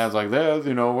 Yeah, and I was like,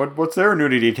 what's their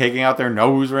nudity? Taking out their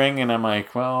nose ring, and I'm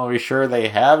like, well, are we sure they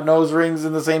have nose rings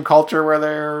in the same culture where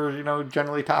they're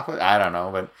generally topless? I don't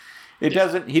know, but it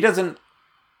doesn't. He doesn't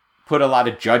put a lot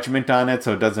of judgment on it,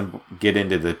 so it doesn't get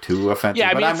into the too offensive. Yeah,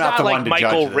 I mean, but it's I'm not the like one to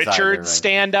Michael judge Richards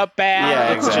stand-up bad.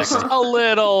 Yeah, exactly. It's just a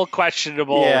little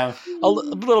questionable. Yeah. A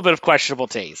little bit of questionable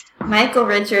taste. Michael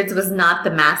Richards was not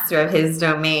the master of his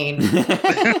domain.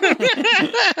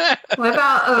 What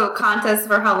about contest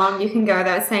for how long you can go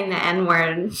without saying the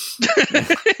N-word?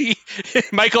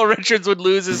 Michael Richards would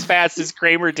lose as fast as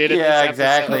Kramer did. Yeah,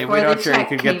 exactly. We're not sure he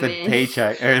could get the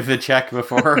paycheck or the check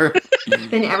before.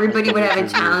 Then everybody would have a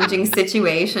challenging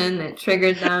situation that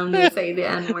triggered them to say the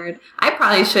N-word. I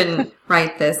probably shouldn't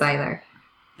write this either.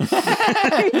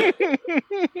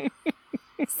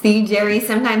 See, Jerry,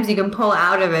 sometimes you can pull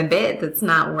out of a bit that's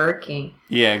not working.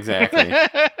 Yeah, exactly.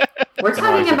 We're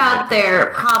talking about their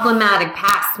problematic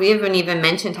past. We haven't even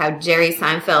mentioned how Jerry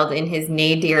Seinfeld, in his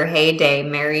nadir heyday,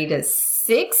 married a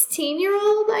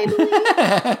 16-year-old,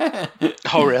 I believe.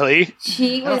 Oh, really?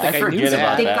 She was. I forget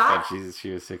about that. She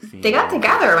was 16. They got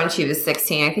together when she was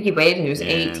 16. I think he waited until he was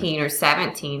 18 or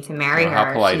 17 to marry her.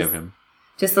 How polite of him.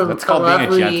 Just a That's called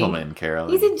lovely, being a gentleman,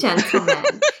 Carolyn. He's a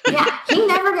gentleman. Yeah, he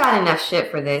never got enough shit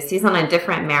for this. He's on a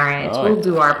different marriage. We'll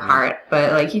do our part,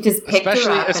 but like he just picked her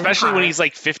up. Especially when he's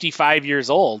like 55 years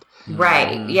old.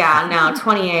 Right. Yeah. Now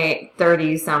 28,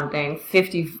 30 something,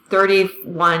 50,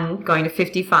 31, going to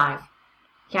 55.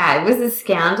 Yeah, it was a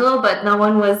scandal, but no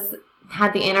one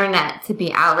had the internet to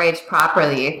be outraged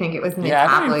properly. I think it was in a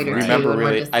tabloid or two.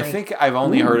 Really. I think I've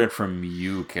only heard it from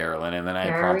you, Carolyn, and then I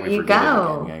probably forget it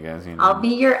again, I guess. I'll be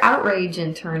your outrage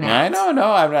internet. I know,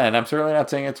 I'm not, and I'm certainly not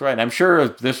saying it's right. I'm sure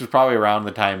this was probably around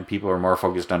the time people were more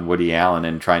focused on Woody Allen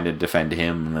and trying to defend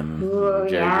him, and then Jerry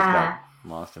just got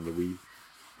lost in the weeds.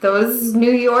 Those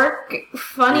New York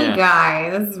funny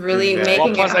guys really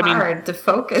making it hard to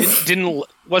focus.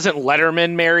 Wasn't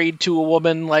Letterman married to a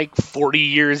woman like 40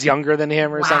 years younger than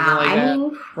him or something like that? I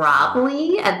mean,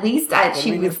 probably. At least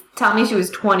she was telling me she was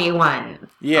 21.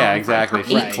 Yeah, exactly.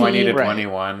 She's 20 to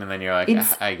 21, and then you're like,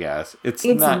 I guess. It's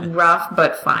not rough,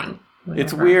 but fine. Whatever.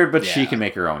 It's weird, but she can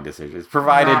make her own decisions,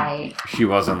 provided she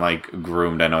wasn't like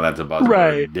groomed. I know that's a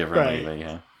buzzword differently, but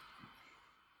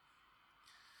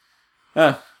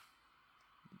yeah.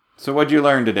 So what'd you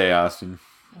learn today, Austin?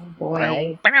 Oh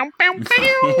boy. I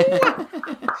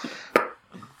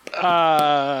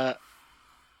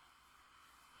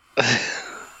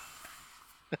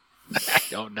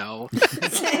don't know.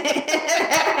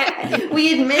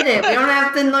 We admit it. We don't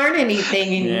have to learn anything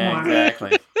anymore. Yeah,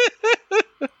 exactly.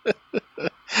 You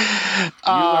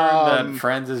learned that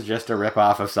Friends is just a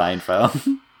ripoff of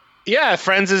Seinfeld. Yeah,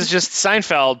 Friends is just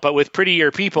Seinfeld, but with prettier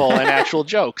people and actual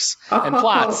jokes and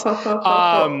plots.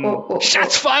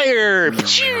 Shots fired!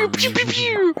 Pew, pew, pew,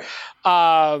 pew.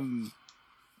 I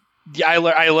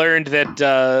learned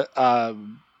that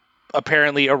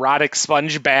apparently erotic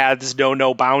sponge baths know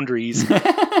no boundaries.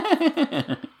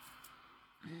 I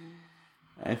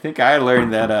think I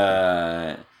learned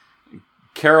that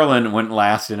Carolyn wouldn't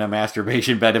last in a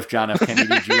masturbation bed if John F.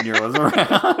 Kennedy Jr. was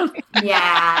around.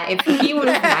 Yeah, if he was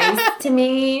nice to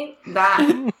me, that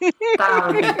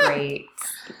would be great.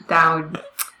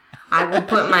 I would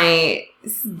put my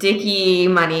sticky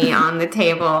money on the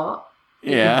table.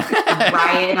 Yeah.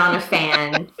 Ride it on a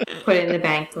fan. Put it in the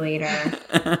bank later.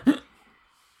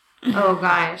 Oh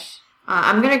gosh.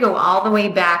 I'm going to go all the way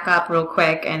back up real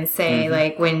quick and say,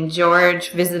 like, when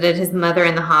George visited his mother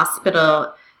in the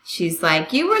hospital, she's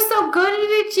like, you were so good at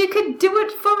it, you could do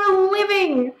it for a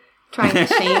living. Trying to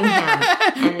shame him.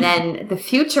 And then the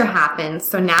future happens.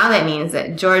 So now that means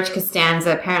that George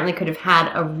Costanza apparently could have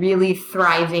had a really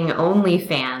thriving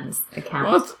OnlyFans account.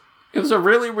 Well, it was a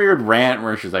really weird rant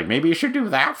where she's like, maybe you should do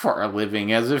that for a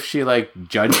living, as if she, like,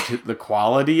 judged the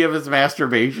quality of his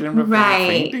masturbation before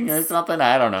fainting or something.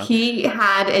 I don't know. He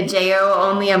had a J.O.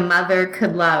 only a mother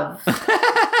could love. He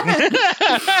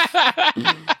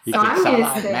could sell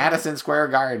out Madison Square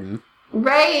Garden.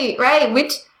 Right,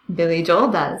 which Billy Joel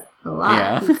does a lot.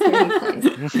 Yeah.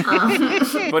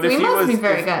 But if he must be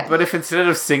very good. But if instead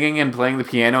of singing and playing the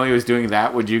piano, he was doing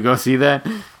that, would you go see that?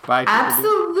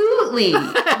 Absolutely.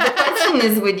 The question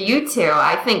is, would you two?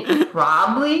 I think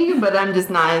probably, but I'm just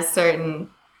not as certain.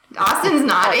 Austin's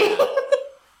nodding.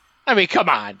 I mean, come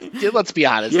on. Let's be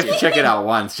honest. You have to check it out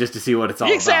once just to see what it's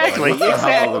all exactly,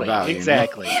 about.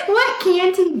 Exactly. What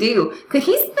can't he do? Could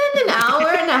he spend an hour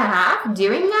and a half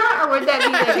doing that, or would that be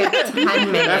like a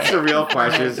 10 minute? That's the real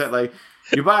question. Is that like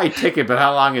you buy a ticket, but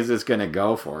how long is this going to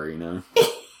go for?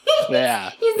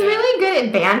 Yeah. He's really good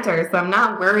at banter, so I'm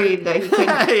not worried that he could.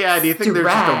 Yeah. Do you think there's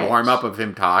just a warm up of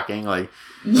him talking? Like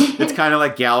it's kind of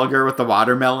like Gallagher with the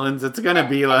watermelons. It's going to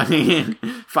be like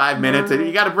 5 minutes, and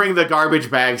you got to bring the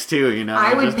garbage bags too.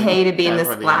 I would pay to be in the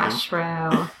splash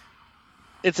row.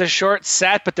 It's a short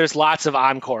set, but there's lots of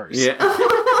encores. Yeah.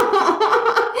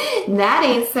 That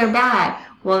ain't so bad.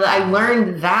 Well, I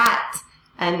learned that,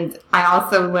 and I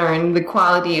also learned the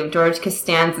quality of George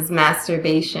Costanza's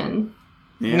masturbation.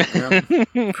 Yeah.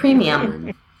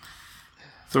 Premium.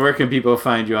 So where can people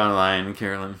find you online,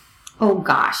 Carolyn? Oh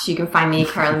gosh, you can find me,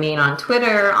 Carolyn Main, on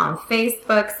Twitter, on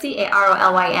Facebook,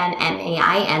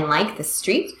 CarolynMain, like the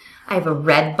street. I have a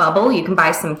Redbubble. You can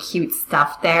buy some cute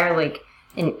stuff there, like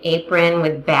an apron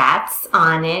with bats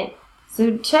on it.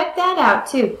 So check that out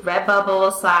too.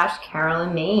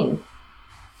 Redbubble/Carolyn Main.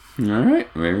 All right,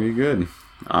 very good.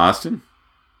 Austin?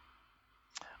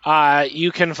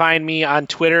 You can find me on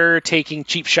Twitter taking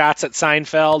cheap shots at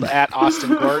Seinfeld at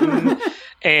Austin Gordon.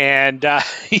 And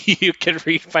you can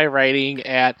read my writing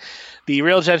at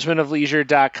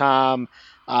therealgentlemanofleisure.com,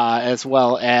 as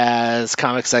well as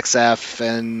Comics XF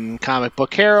and Comic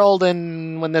Book Herald.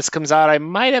 And when this comes out, I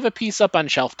might have a piece up on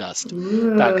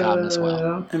shelfdust.com as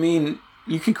well. I mean,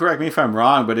 you can correct me if I'm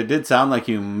wrong, but it did sound like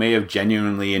you may have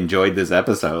genuinely enjoyed this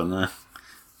episode.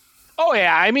 Oh,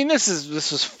 yeah. I mean, this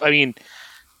was, I mean,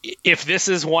 if this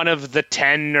is one of the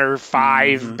 10 or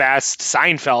 5 best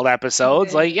Seinfeld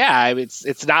episodes, like, yeah,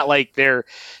 it's not like they're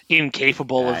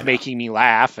incapable of making me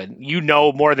laugh. And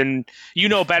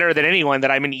better than anyone that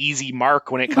I'm an easy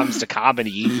mark when it comes to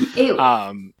comedy.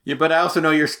 Yeah, but I also know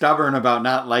you're stubborn about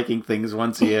not liking things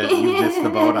once you miss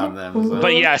the boat on them. So.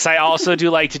 But yes, I also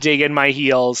do like to dig in my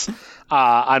heels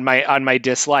on my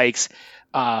dislikes.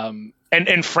 And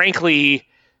frankly,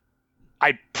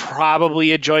 I'd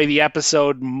probably enjoy the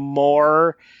episode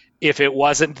more if it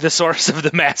wasn't the source of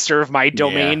the Master of My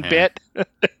Domain bit.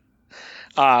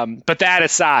 But that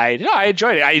aside, I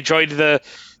enjoyed it. I enjoyed the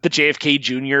JFK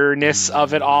Jr.-ness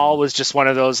of it all. Was just one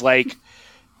of those like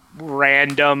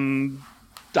random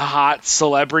hot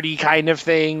celebrity kind of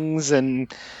things,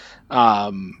 and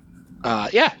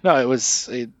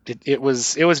it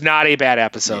was not a bad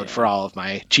episode for all of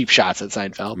my cheap shots at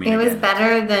Seinfeld. It was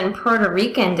better than Puerto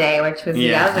Rican Day, which was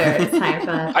the other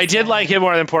Seinfeld. I did like it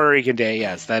more than Puerto Rican Day.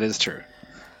 Yes, that is true.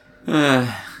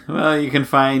 Well, you can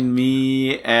find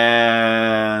me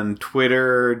on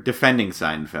Twitter defending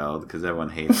Seinfeld because everyone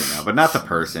hates him now, but not the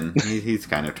person. He's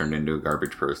kind of turned into a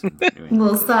garbage person. Anyway,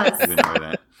 well, sus. Ignore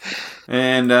that.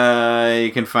 And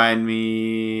you can find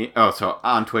me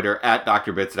on Twitter at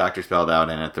Dr. Bits, Dr. spelled out,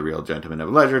 and at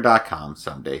therealgentlemanofleisure.com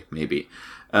someday, maybe.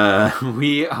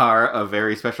 We are a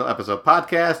very special episode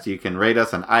podcast. You can rate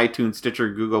us on iTunes,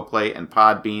 Stitcher, Google Play, and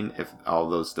Podbean if all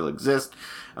those still exist.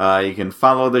 You can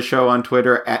follow the show on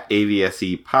Twitter at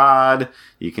AVSEPod.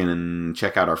 You can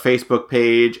check out our Facebook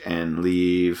page and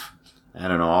leave,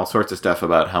 all sorts of stuff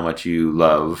about how much you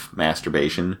love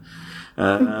masturbation.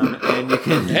 And you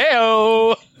can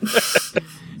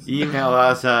email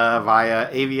us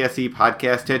via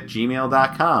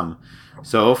avsepodcast@gmail.com.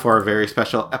 So, for a very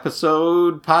special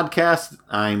episode podcast,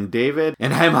 I'm David,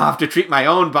 and I'm off to treat my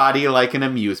own body like an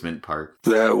amusement park.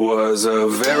 That was a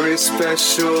very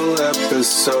special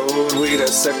episode. We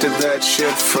dissected that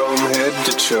shit from head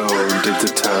to toe. Did the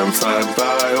time fly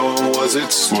by, or was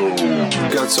it slow?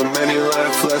 Got so many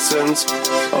life lessons,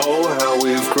 oh how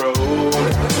we've grown.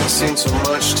 Seen so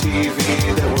much TV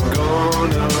that we're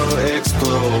gonna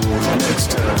explode next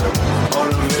time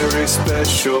on a very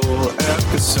special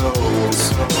episode.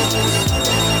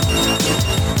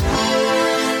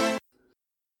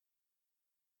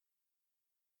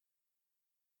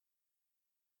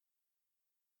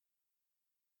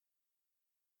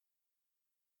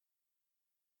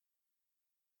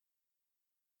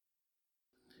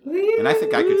 And I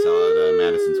think I could sell out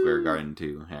Madison Square Garden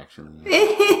too, actually.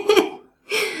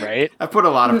 Right? I put a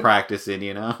lot of practice in,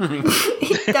 That's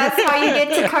how you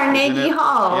get to Carnegie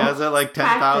Hall. Yeah, is it like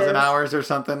 10,000 hours or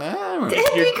something?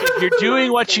 If you're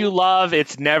doing what you love,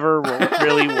 it's never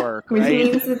really work, Which right?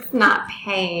 means it's not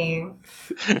paying.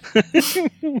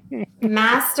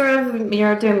 Master of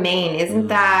Your Domain, isn't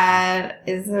that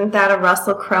a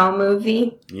Russell Crowe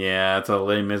movie? Yeah, it's a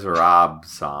Les Miserables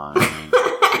song.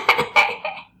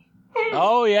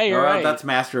 Oh, yeah, you're right. That's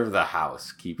Master of the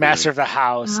House. Master of the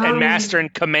House. And Master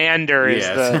and Commander is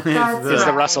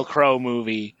the Russell Crowe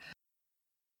movie.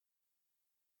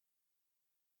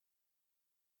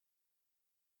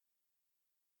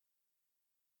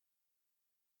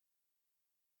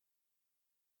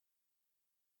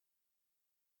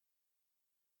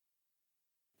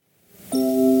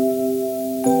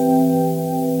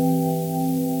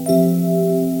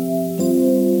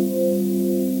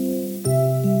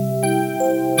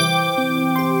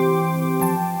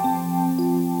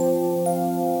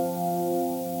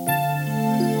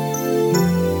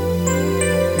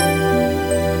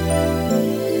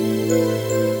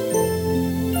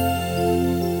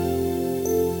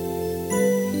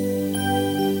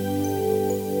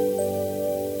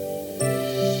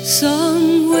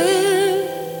 Somewhere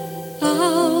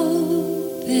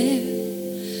out there,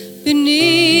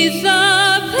 beneath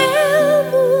the pale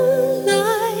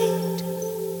moonlight,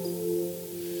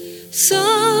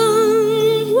 someone's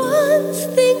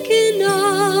thinking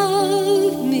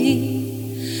of me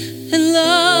and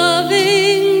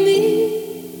loving me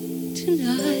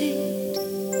tonight.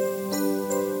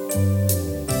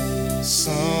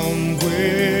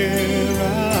 Somewhere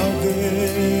out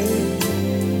there,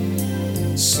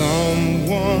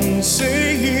 someone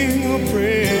saying a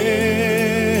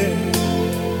prayer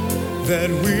that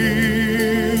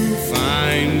we'll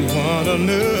find one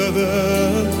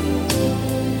another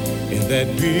in that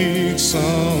big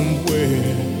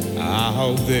somewhere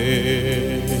out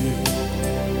there.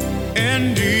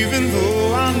 And even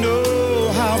though I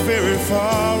know how very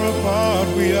far apart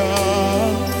we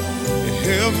are, it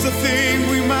helps to think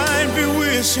we might be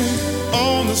wishing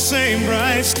on the same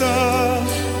bright star.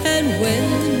 And when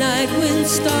the night wind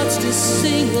starts to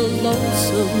sing a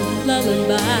lonesome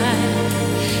lullaby,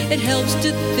 it helps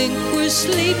to think we're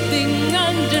sleeping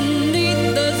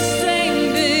underneath the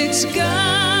same big sky.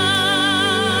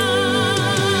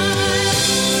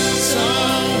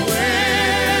 Somewhere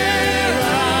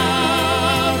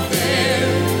out there,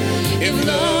 if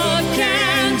love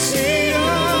can see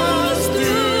us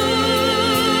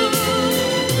through,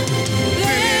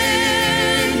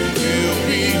 then we'll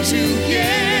be together.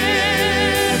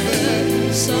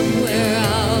 Somewhere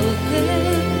out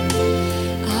there,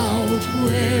 out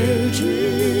where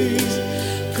dreams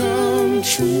come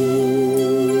true.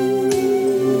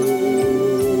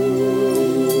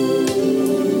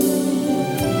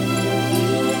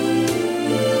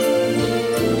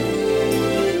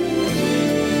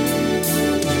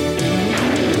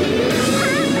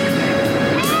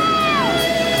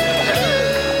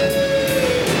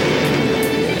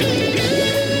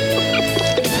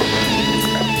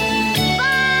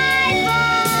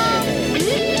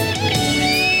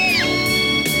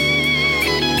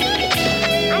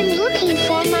 I'm looking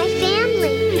for my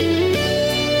family.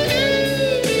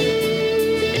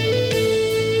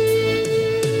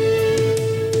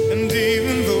 And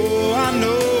even though I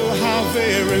know how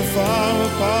very far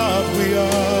apart we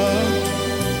are,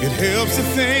 it helps to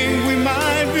think we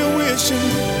might be wishing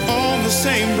on the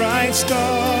same bright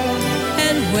star.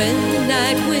 And when the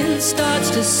night wind starts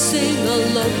to sing a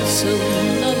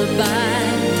lonesome lullaby,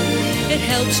 it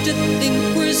helps to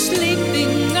think we're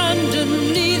sleeping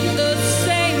underneath the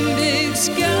same big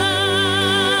sky.